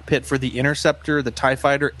the cockpit for the Interceptor, the TIE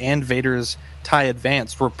Fighter, and Vader's TIE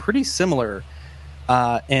Advanced were pretty similar.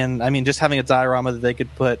 And I mean, just having a diorama that they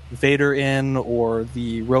could put Vader in, or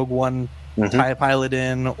the Rogue One TIE Pilot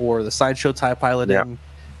in, or the Sideshow TIE Pilot in.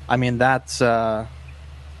 I mean, that's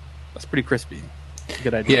pretty crispy.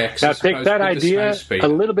 Good idea. Yeah, now take that idea a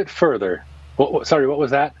little bit further. Sorry, what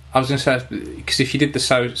was that? I was going to say, because if you did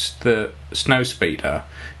the snow speeder,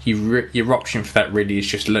 your option for that really is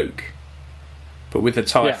just Luke. But with the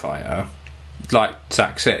TIE Fighter, like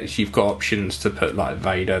Zach says, you've got options to put like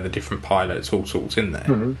Vader, the different pilots, all sorts in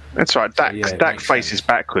there. That's right. Dak faces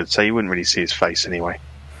backwards, so you wouldn't really see his face anyway.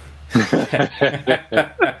 But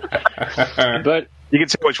you can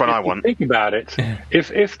tell which one I want. Think about it.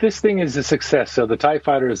 If this thing is a success, so the TIE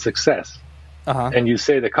Fighter is a success, and you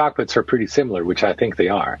say the cockpits are pretty similar, which I think they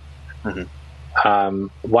are,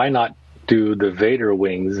 why not do the Vader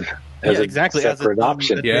wings as a separate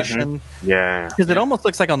option? Because it almost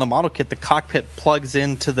looks like on the model kit, the cockpit plugs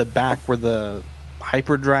into the back where the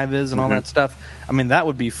hyperdrive is and all that stuff. I mean, that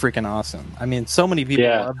would be freaking awesome. I mean, so many people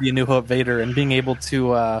love the A New Hope Vader, and being able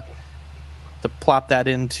to plop that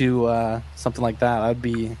into something like that, that'd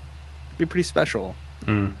be pretty special.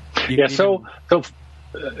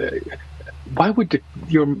 Why would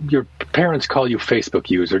your parents call you Facebook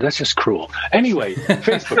user? That's just cruel. Anyway,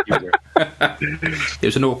 Facebook user. It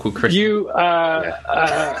was an awkward Christmas. The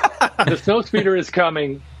snowspeeder is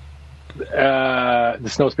coming. The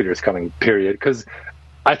snowspeeder is coming. Period. Because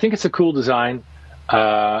I think it's a cool design,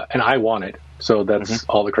 and I want it. So that's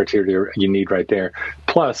all the criteria you need right there.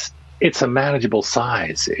 Plus, it's a manageable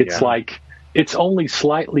size. It's like. It's only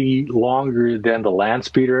slightly longer than the land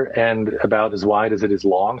speeder and about as wide as it is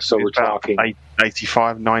long. So we're talking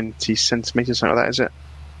 85, 90 centimeters, something like that, is it?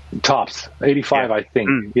 Tops 85, I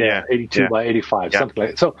think. 82 by 85, something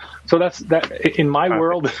like that. So that's that. In my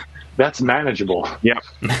world, that's manageable.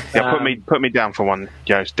 Put me down for one,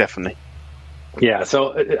 Joe. Definitely. Yeah,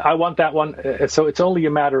 so I want that one. So it's only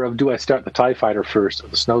a matter of, do I start the TIE Fighter first or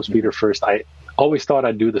the Snowspeeder first? I always thought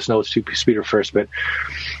I'd do the Snowspeeder first, but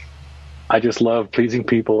I just love pleasing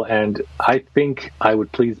people, and I think I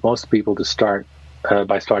would please most people to start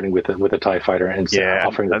by starting with a TIE Fighter and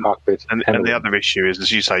offering the cockpit. And the other issue is, as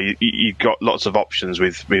you say, you've got lots of options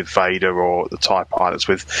with Vader or the TIE pilots.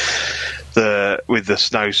 With the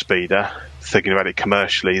Snowspeeder, thinking about it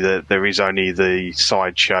commercially, there is only the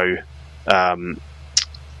Sideshow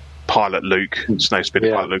Pilot Luke,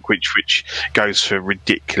 Snowspeeder Pilot Luke, which goes for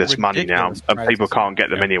ridiculous money now, and people can't get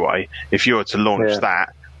them anyway. If you were to launch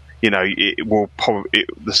that, it will probably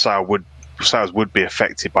the sales would be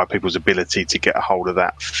affected by people's ability to get a hold of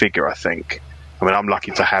that figure. I think. I mean, I'm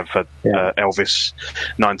lucky to have a Elvis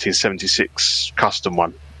 1976 custom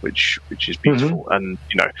one, which is beautiful, and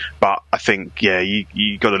but I think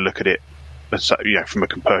you got to look at it, from a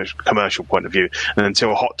commercial point of view, and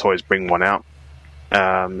until Hot Toys bring one out,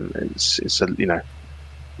 it's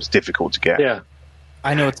difficult to get. Yeah.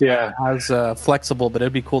 I know it's not as flexible, but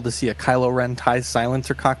it'd be cool to see a Kylo Ren TIE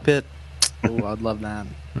silencer cockpit. Ooh, I'd love that.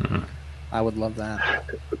 I would love that.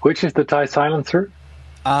 Which is the TIE silencer?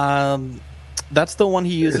 That's the one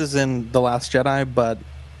he uses in The Last Jedi, but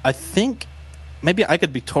I think, maybe I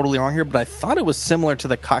could be totally wrong here, but I thought it was similar to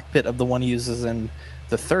the cockpit of the one he uses in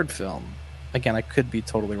the third film. Again, I could be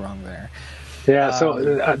totally wrong there. Yeah, so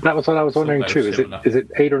that was what I was wondering too. Is it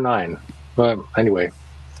 8 or 9? Anyway.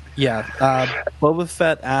 Yeah. Boba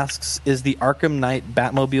Fett asks, is the Arkham Knight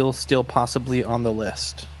Batmobile still possibly on the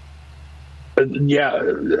list? Yeah,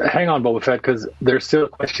 hang on, Boba Fett, because there's still a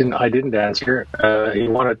question I didn't answer. He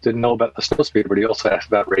wanted to know about the snow speeder, but he also asked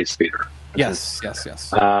about race speeder. Yes.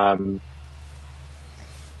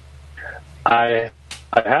 I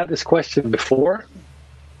had this question before,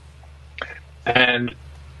 and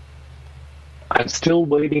I'm still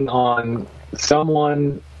waiting on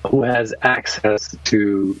someone who has access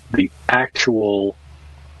to the actual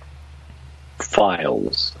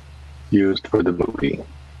files used for the movie.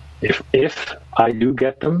 If I do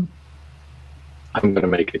get them, I'm going to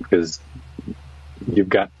make it, because you've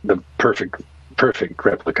got the perfect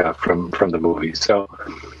replica from the movie. So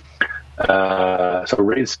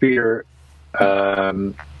Ray Speeder,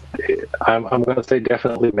 I'm going to say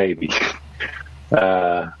definitely maybe.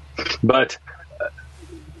 But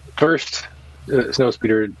first,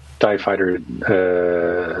 Snowspeeder TIE Fighter,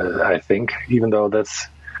 I think, even though that's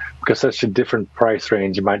because such a different price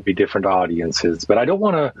range, it might be different audiences. But I don't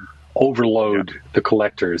want to overload the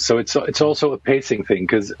collectors, so it's also a pacing thing,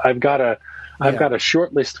 because I've got a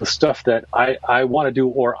short list of stuff that I want to do,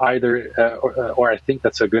 or I think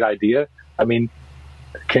that's a good idea. I mean,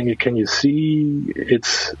 can you see?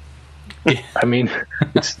 I mean,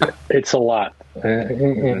 it's a lot. Come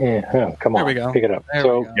on, there we go. Pick it up.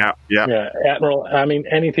 Yeah, Admiral. I mean,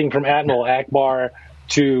 anything from Admiral Akbar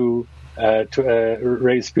to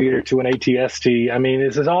Ray Speeder to an ATST. I mean,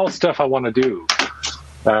 this is all stuff I want to do.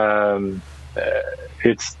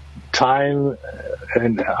 It's time,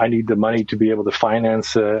 and I need the money to be able to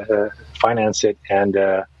finance it, and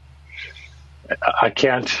I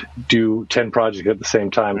can't do 10 projects at the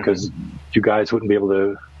same time, because you guys wouldn't be able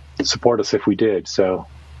to support us if we did. So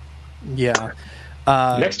yeah,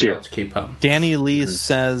 next year to keep up. Danny Lee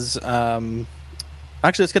says, actually,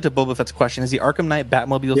 let's get to Boba Fett's question. Is the Arkham Knight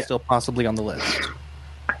Batmobile still possibly on the list?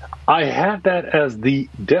 I had that as the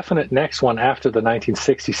definite next one after the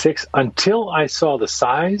 1966 until I saw the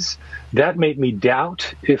size. That made me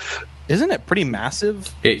doubt if... Isn't it pretty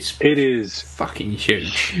massive? It is fucking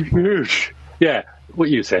huge. Huge. Yeah, what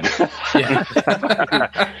you said. Yeah.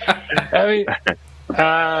 I mean,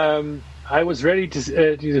 I was ready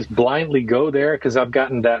to just blindly go there, because I've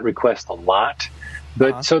gotten that request a lot.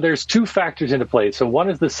 But so there's two factors into play. So one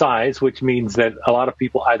is the size, which means that a lot of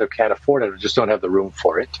people either can't afford it or just don't have the room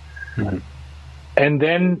for it. Mm-hmm. And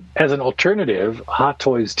then, as an alternative, Hot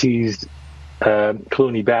Toys teased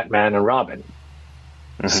Clooney, Batman, and Robin.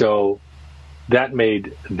 Mm-hmm. So that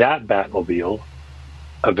made that Batmobile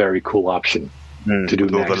a very cool option to do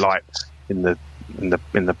with next. all the lights in the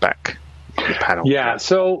back panel. Yeah.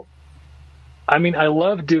 So, I mean, I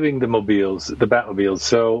love doing the Batmobiles.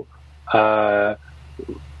 So,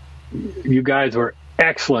 you guys were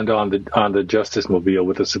excellent on the Justice Mobile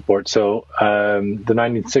with the support. So the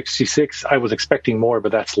 1966, I was expecting more,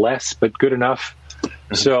 but that's less, but good enough.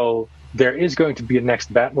 Mm-hmm. So there is going to be a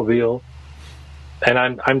next Batmobile, and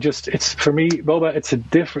I'm just, it's, for me, Boba, it's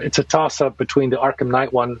a toss up between the Arkham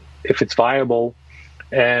Knight one, if it's viable,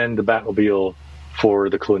 and the Batmobile for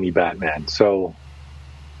the Clooney Batman. So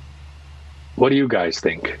what do you guys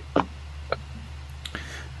think?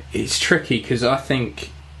 It's tricky, because I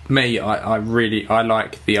think I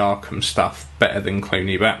like the Arkham stuff better than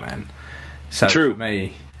Clooney Batman. So True. For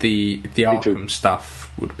me, the Arkham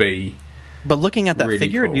stuff would be. But looking at that really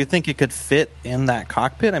figure, cool. do you think it could fit in that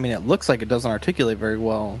cockpit? I mean, it looks like it doesn't articulate very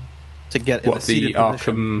well to get in a seated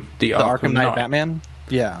position. The Arkham Knight Batman?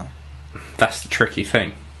 Yeah. That's the tricky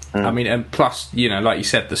thing. I mean, and plus, like you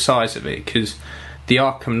said, the size of it, because the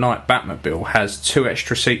Arkham Knight Batmobile has 2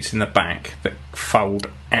 extra seats in the back that fold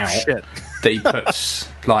out. Shit. That he puts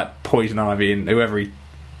like Poison Ivy and whoever he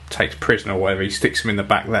takes prisoner or whatever, he sticks them in the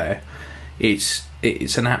back there. It's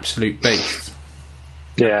an absolute beast.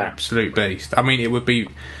 Yeah, absolute beast. I mean, it would be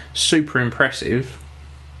super impressive.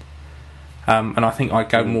 And I think I'd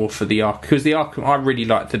go more for the Arkham, because the Arkham, I really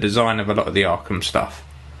like the design of a lot of the Arkham stuff.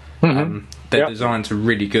 Mm-hmm. Their designs are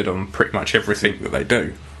really good on pretty much everything that they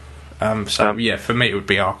do. Yeah, for me it would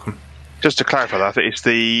be Arkham. Just to clarify that, it's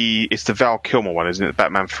the Val Kilmer one, isn't it?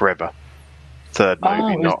 Batman Forever, third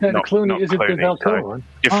movie. Is it the Val Kilmer one?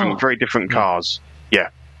 Very different cars. Yeah.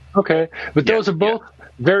 Okay, but those are both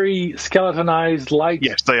very skeletonized, light.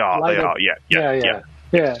 Yes, they are. They are.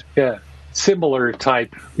 Yeah. Similar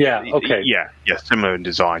type. Yeah. Okay. Yeah. Similar in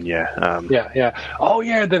design. Yeah. Yeah. Oh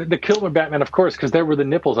yeah, the Kilmer Batman, of course, because there were the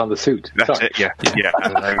nipples on the suit. That's it. Yeah.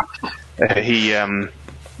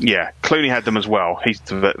 Clooney had them as well.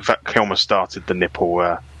 Kilmer started the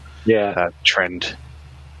nipple trend.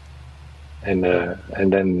 and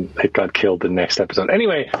then it got killed the next episode.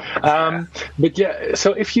 Anyway, but yeah,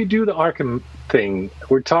 so if you do the Arkham thing,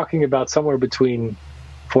 we're talking about somewhere between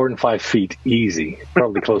 4 and 5 feet, easy,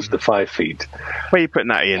 probably close to 5 feet. Where are you putting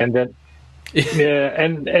that in? And then,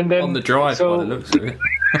 and then on the drive, so by the looks of it.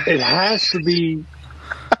 it has to be.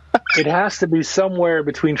 It has to be somewhere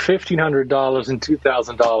between $1,500 and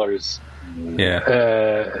 $2,000.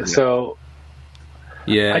 Yeah. So.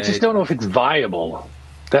 Yeah. I just don't know if it's viable.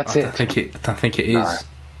 That's it. I think it is. No.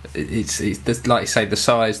 It's like you say, the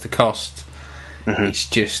size, the cost. Mm-hmm. It's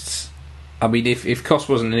just. I mean, if cost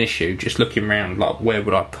wasn't an issue, just looking around, like, where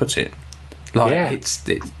would I put it? Like, it's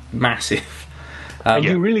massive. And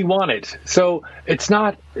you really want it. So it's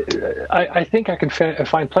not. I think I can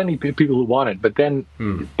find plenty of people who want it, but then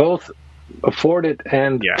both afford it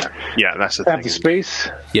and that's the have thing. The space.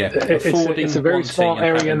 Yeah, it's a very small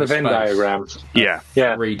area in the Venn diagram. Yeah,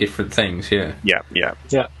 3 different things. Yeah.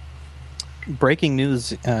 Breaking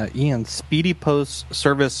news, Ian. Speedy Post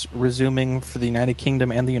service resuming for the United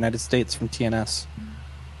Kingdom and the United States from TNS.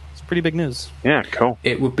 It's pretty big news. Yeah, cool.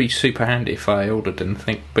 It would be super handy if I ordered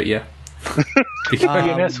anything, but yeah.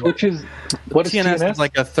 TNS, what is TNS? Is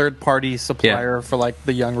like a third-party supplier for like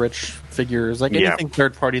the young rich figures. Like anything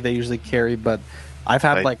third-party they usually carry, but I've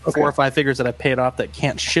had 4 or 5 figures that I paid off that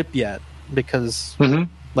can't ship yet because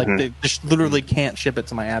they just literally can't ship it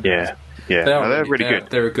to my address. Yeah, they're really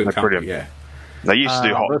good. They're a good company. Brilliant. Yeah, they used to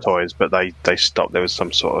do Hot Toys, but they stopped. There was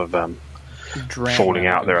some sort of falling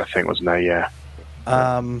out there, I think, wasn't there? Yeah.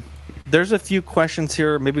 There's a few questions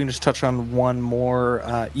here. Maybe we can just touch on one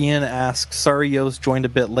more. Ian asks, sorry Yost joined a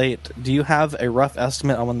bit late. Do you have a rough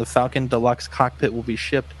estimate on when the Falcon Deluxe cockpit will be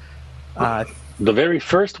shipped? The very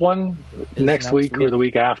first one next week or the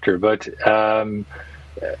week after. But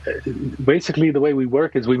basically the way we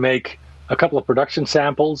work is we make a couple of production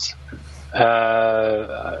samples.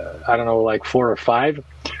 I don't know, like 4 or 5.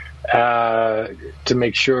 To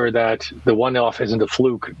make sure that the one-off isn't a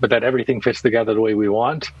fluke, but that everything fits together the way we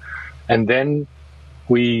want. And then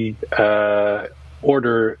we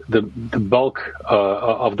order the bulk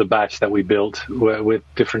of the batch that we built with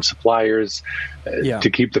different suppliers to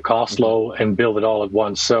keep the cost low and build it all at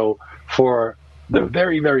once. So for the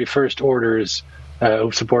very, very first orders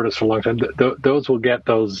who support us for a long time, those will get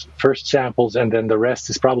those first samples, and then the rest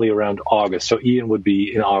is probably around August. So Ian would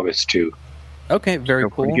be in August too. Okay, very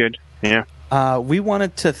cool. Pretty good. Yeah. We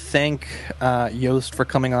wanted to thank Yost for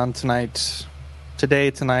coming on tonight,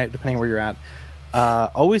 tonight, depending where you're at.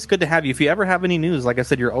 Always good to have you. If you ever have any news, like I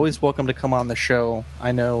said, you're always welcome to come on the show.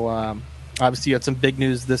 I know, obviously, you had some big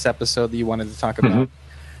news this episode that you wanted to talk about.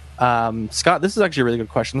 Scott, this is actually a really good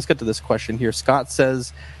question. Let's get to this question here. Scott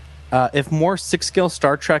says, if more 6-scale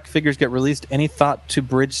Star Trek figures get released, any thought to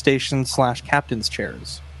bridge station / captain's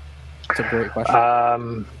chairs? That's a great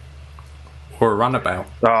question. Or a runabout.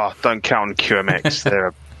 Oh, don't count on QMX. They're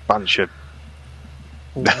a bunch of...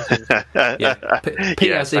 Hasn't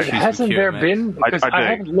there been? Because I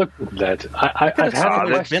haven't looked at that. I've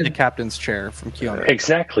had been a captain's chair from QMX.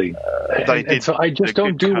 Exactly. And so I just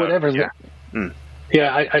don't do whatever...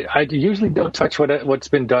 I usually don't touch what's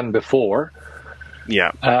been done before.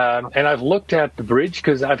 Yeah. And I've looked at the bridge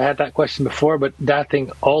because I've had that question before, but that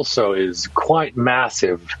thing also is quite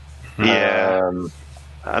massive. Yeah.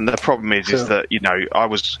 And the problem is that, I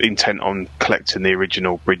was intent on collecting the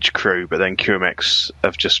original bridge crew, but then QMX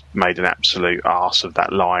have just made an absolute arse of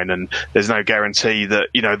that line, and there's no guarantee that,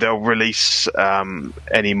 they'll release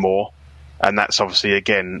any more. And that's obviously,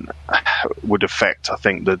 again, would affect, I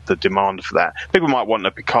think, the demand for that. People might want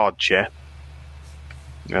a Picard chair.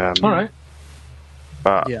 All right.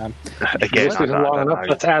 But, again,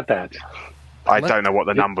 let's add that. I don't know what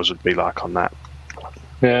the numbers would be like on that.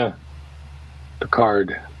 Yeah.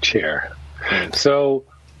 Picard chair. So,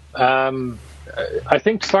 I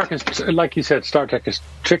think Star Trek is, like you said, Star Trek is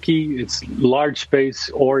tricky. It's large space,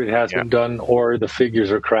 or it has been done, or the figures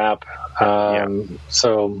are crap.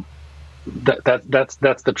 So that's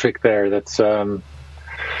the trick there. That's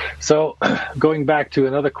so. Going back to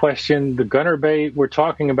another question, the Gunner Bay. We're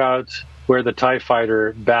talking about where the TIE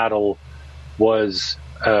Fighter battle was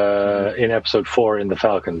in Episode 4 in the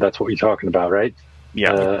Falcon. That's what you're talking about, right?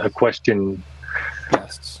 Yeah. A question.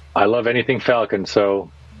 Yes. I love anything Falcon, so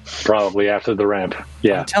probably after the ramp.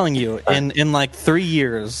 Yeah. I'm telling you, in like 3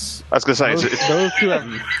 years, I was going to say, those who have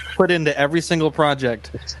put into every single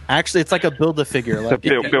project, actually, it's like a build-a-figure. Like,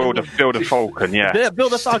 build a Falcon, yeah.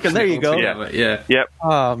 Build a Falcon, there you go. Yep.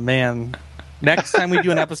 Oh, man. Next time we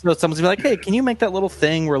do an episode, someone's going to be like, hey, can you make that little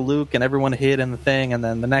thing where Luke and everyone hid in the thing, and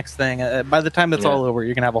then the next thing, by the time it's all over,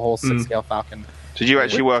 you're going to have a whole 6-scale Falcon. Did you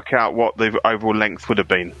actually work out what the overall length would have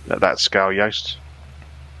been at that scale, Yost?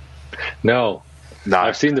 No.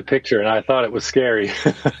 I've seen the picture and I thought it was scary.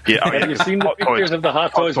 Yeah, Have you seen the pictures of the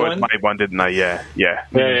Hot Toys one? Made one, didn't they? Yeah.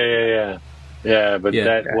 Yeah, but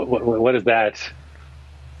that what is that?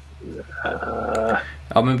 I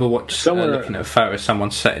remember looking at a photo of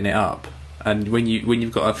someone setting it up, and when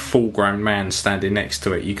you've got a full-grown man standing next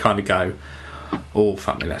to it, you kind of go, "Oh,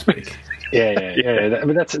 fuck me, that's big." Yeah. I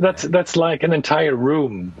mean, that's like an entire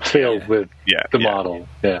room filled with the model.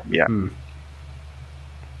 Yeah.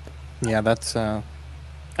 Yeah, that's.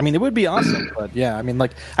 I mean, it would be awesome, but yeah, I mean,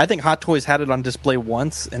 like, I think Hot Toys had it on display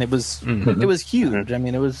once, and it was huge. I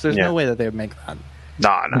mean, there's no way that they would make that.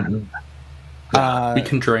 No. We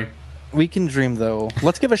can dream. We can dream, though.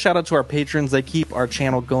 Let's give a shout out to our patrons. They keep our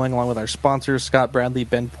channel going along with our sponsors: Scott Bradley,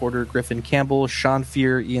 Ben Porter, Griffin Campbell, Sean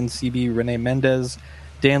Fear, Ian CB, Renee Mendez,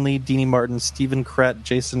 Dan Lee, Deanie Martin, Stephen Krett,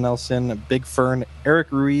 Jason Nelson, Big Fern, Eric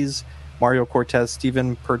Ruiz, Mario Cortez,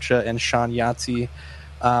 Stephen Percha, and Sean Yahtzee.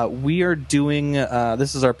 We are doing,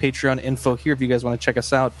 this is our Patreon info here. If you guys want to check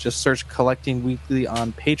us out, just search Collecting Weekly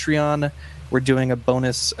on Patreon. We're doing a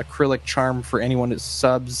bonus acrylic charm for anyone that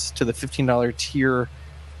subs to the $15 tier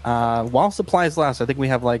while supplies last. I think we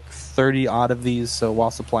have like 30 odd of these, so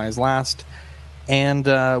while supplies last. And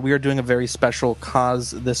we are doing a very special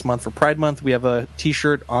cause this month for Pride Month. We have a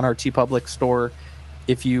t-shirt on our TeePublic store.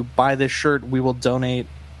 If you buy this shirt, we will donate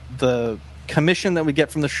the commission that we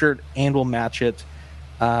get from the shirt, and we'll match it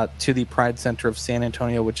to the Pride Center of San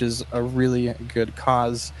Antonio, which is a really good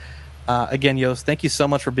cause. Again, Yost, thank you so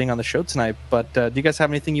much for being on the show tonight. But do you guys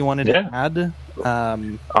have anything you wanted to add? I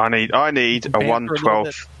need a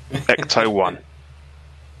 1/12 Ecto 1.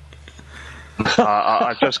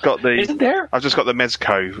 I've just got the. Isn't there? I've just got the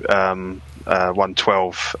Mezco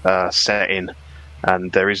 1/12 set in,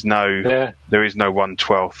 and there is no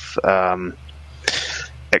 1/12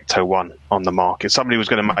 Ecto 1 on the market. Somebody was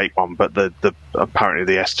going to make one, but the apparently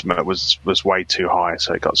the estimate was way too high,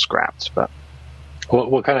 so it got scrapped. But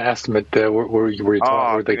what kind of estimate were you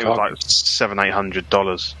talking? Were they talking? Like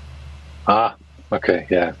 $700-800. Ah, okay,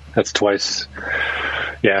 yeah, that's twice.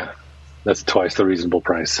 Yeah, that's twice the reasonable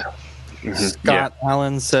price. Scott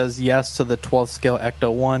Allen says yes to the 12th scale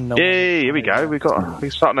Ecto 1. No here we go.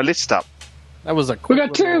 We're starting a list up. That was a we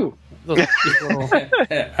got two.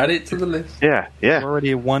 Add it to the list. Yeah. We're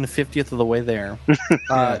already 1/50th of the way there.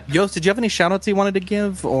 Yost, did you have any shout-outs you wanted to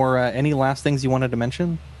give, or any last things you wanted to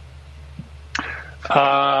mention?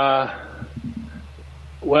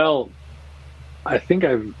 Well, I think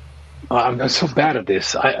I'm so bad at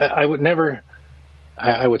this. I would never.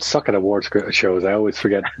 I would suck at awards shows. I always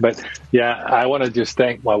forget. But yeah, I want to just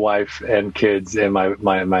thank my wife and kids and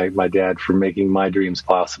my dad for making my dreams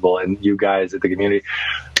possible, and you guys at the community.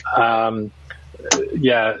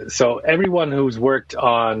 So everyone who's worked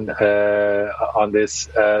on this,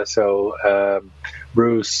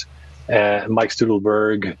 Bruce, Mike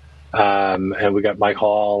Studelberg, and we got Mike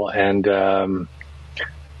Hall, and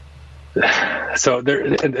so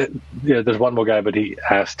there's one more guy, but he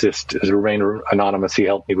asked to remain anonymous. He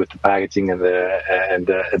helped me with the packaging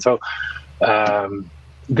and so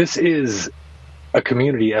this is a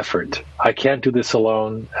community effort. I can't do this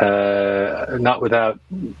alone. Not without,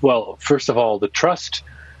 well, first of all, the trust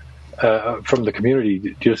from the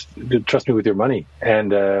community. Just trust me with your money,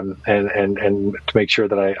 and to make sure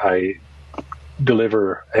that I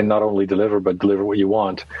deliver, and not only deliver, but deliver what you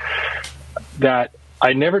want. That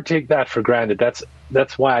I never take that for granted. That's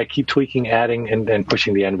why I keep tweaking, adding, and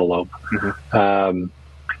pushing the envelope. And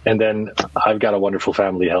then I've got a wonderful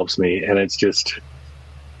family who helps me, and it's just.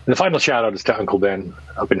 The final shout out is to Uncle Ben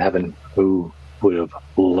up in heaven, who would have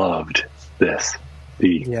loved this.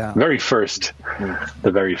 The very first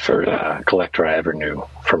collector I ever knew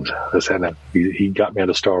from the Senate. He got me out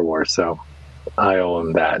of Star Wars, so I owe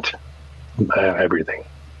him that everything.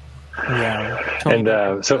 Yeah,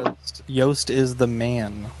 and so Yost is the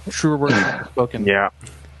man. True words spoken. Yeah,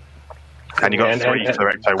 and you got three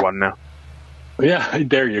for Ecto 1 now. Yeah,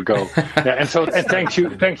 there you go. And thank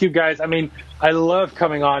you guys. I mean, I love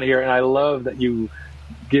coming on here, and I love that you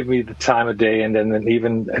give me the time of day. And then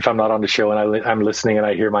even if I'm not on the show and I'm listening and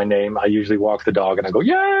I hear my name, I usually walk the dog and I go,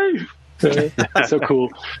 "Yay!" So cool.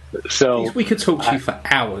 So we could talk to you for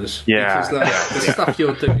hours. Yeah, because the stuff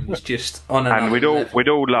you're doing is just on another and we'd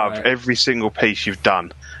all love every single piece you've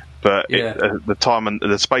done, but the time and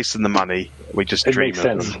the space and the money, we just dream makes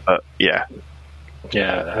sense. of them. But yeah.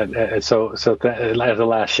 Yeah, so as a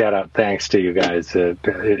last shout out, thanks to you guys,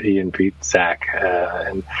 Ian, Pete, Zach,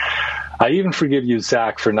 and I even forgive you,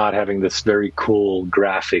 Zach, for not having this very cool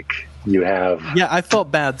graphic You have. Yeah, I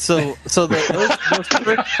felt bad. So those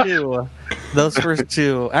first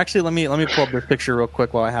two. Actually, let me pull up this picture real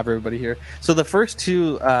quick while I have everybody here. So the first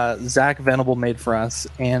two, Zach Venable made for us,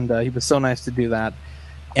 and he was so nice to do that.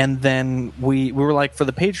 And then we were like, for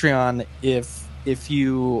the Patreon, if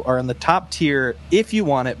you are in the top tier, if you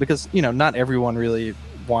want it, because not everyone really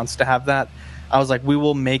wants to have that. I was like, we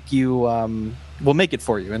will make you, we'll make it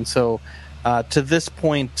for you. And so. To this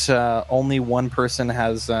point, only one person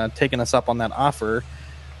has taken us up on that offer,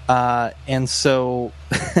 and so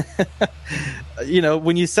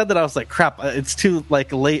when you said that, I was like, "Crap! It's too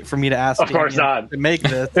late for me to ask." Of course not. To make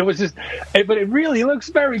this. It was just, but it really looks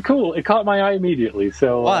very cool. It caught my eye immediately.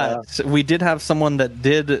 So, but we did have someone that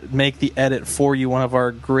did make the edit for you. One of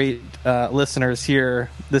our great listeners here.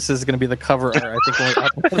 This is going to be the cover art. I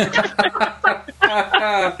think.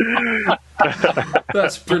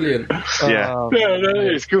 That's brilliant. Yeah, that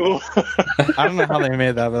is cool. I don't know how they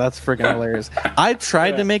made that, but that's freaking hilarious. I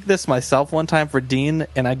tried to make this myself one time for Dean,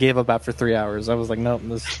 and I gave up after 3 hours. I was like, nope,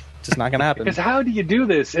 this is just not going to happen. Because how do you do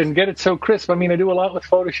this and get it so crisp? I mean, I do a lot with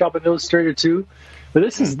Photoshop and Illustrator too, but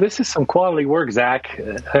this is some quality work, Zach.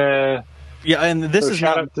 Yeah, and this is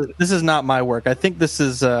not my work. I think this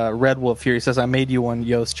is Red Wolf here. He says, I made you one,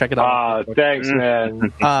 Yost. Check it out. Thanks,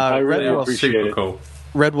 man. I really appreciate it. Cool.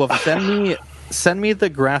 Red Wolf, send me the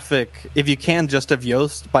graphic, if you can, just of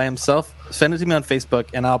Yost by himself. Send it to me on Facebook,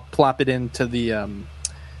 and I'll plop it into the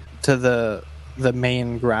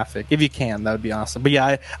main graphic. If you can, that would be awesome. But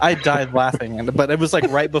yeah, I died laughing, but it was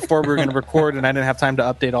like right before we were going to record, and I didn't have time to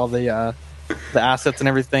update all the assets and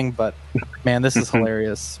everything. But man, this is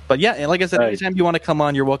hilarious. But yeah, and like I said, anytime you want to come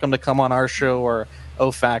on, you're welcome to come on our show or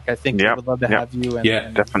OFAC. I think we would love to have you,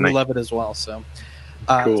 and definitely. we love it as well. So.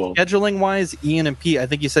 Cool. Scheduling wise, Ian and Pete, I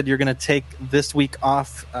think you said you're going to take this week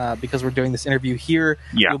off because we're doing this interview here.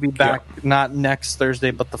 Yeah. You'll be back not next Thursday,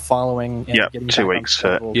 but the following. Yeah, 2 weeks.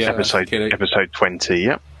 Episode 20.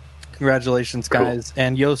 Yep. Congratulations, guys. Cool.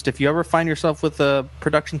 And Yost, if you ever find yourself with a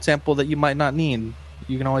production sample that you might not need,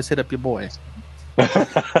 you can always hit up your boy.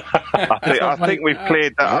 I think we've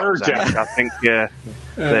cleared that up, Zach. I think,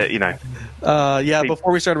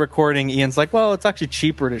 before we started recording, Ian's like, well, it's actually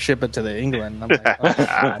cheaper to ship it to England. I'm like,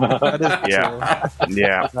 that is true.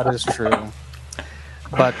 Yeah. That is true.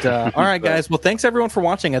 But, all right, guys. Well, thanks, everyone, for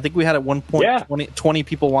watching. I think we had at one point 20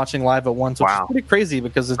 people watching live at once, which is pretty crazy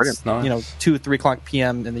because it's, 2, 3 o'clock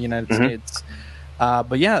p.m. in the United States.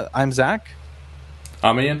 But, yeah, I'm Zach.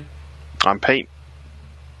 I'm Ian. I'm Pete.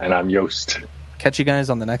 And I'm Yost. Catch you guys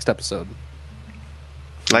on the next episode.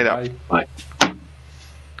 Later. Bye.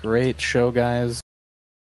 Great show, guys.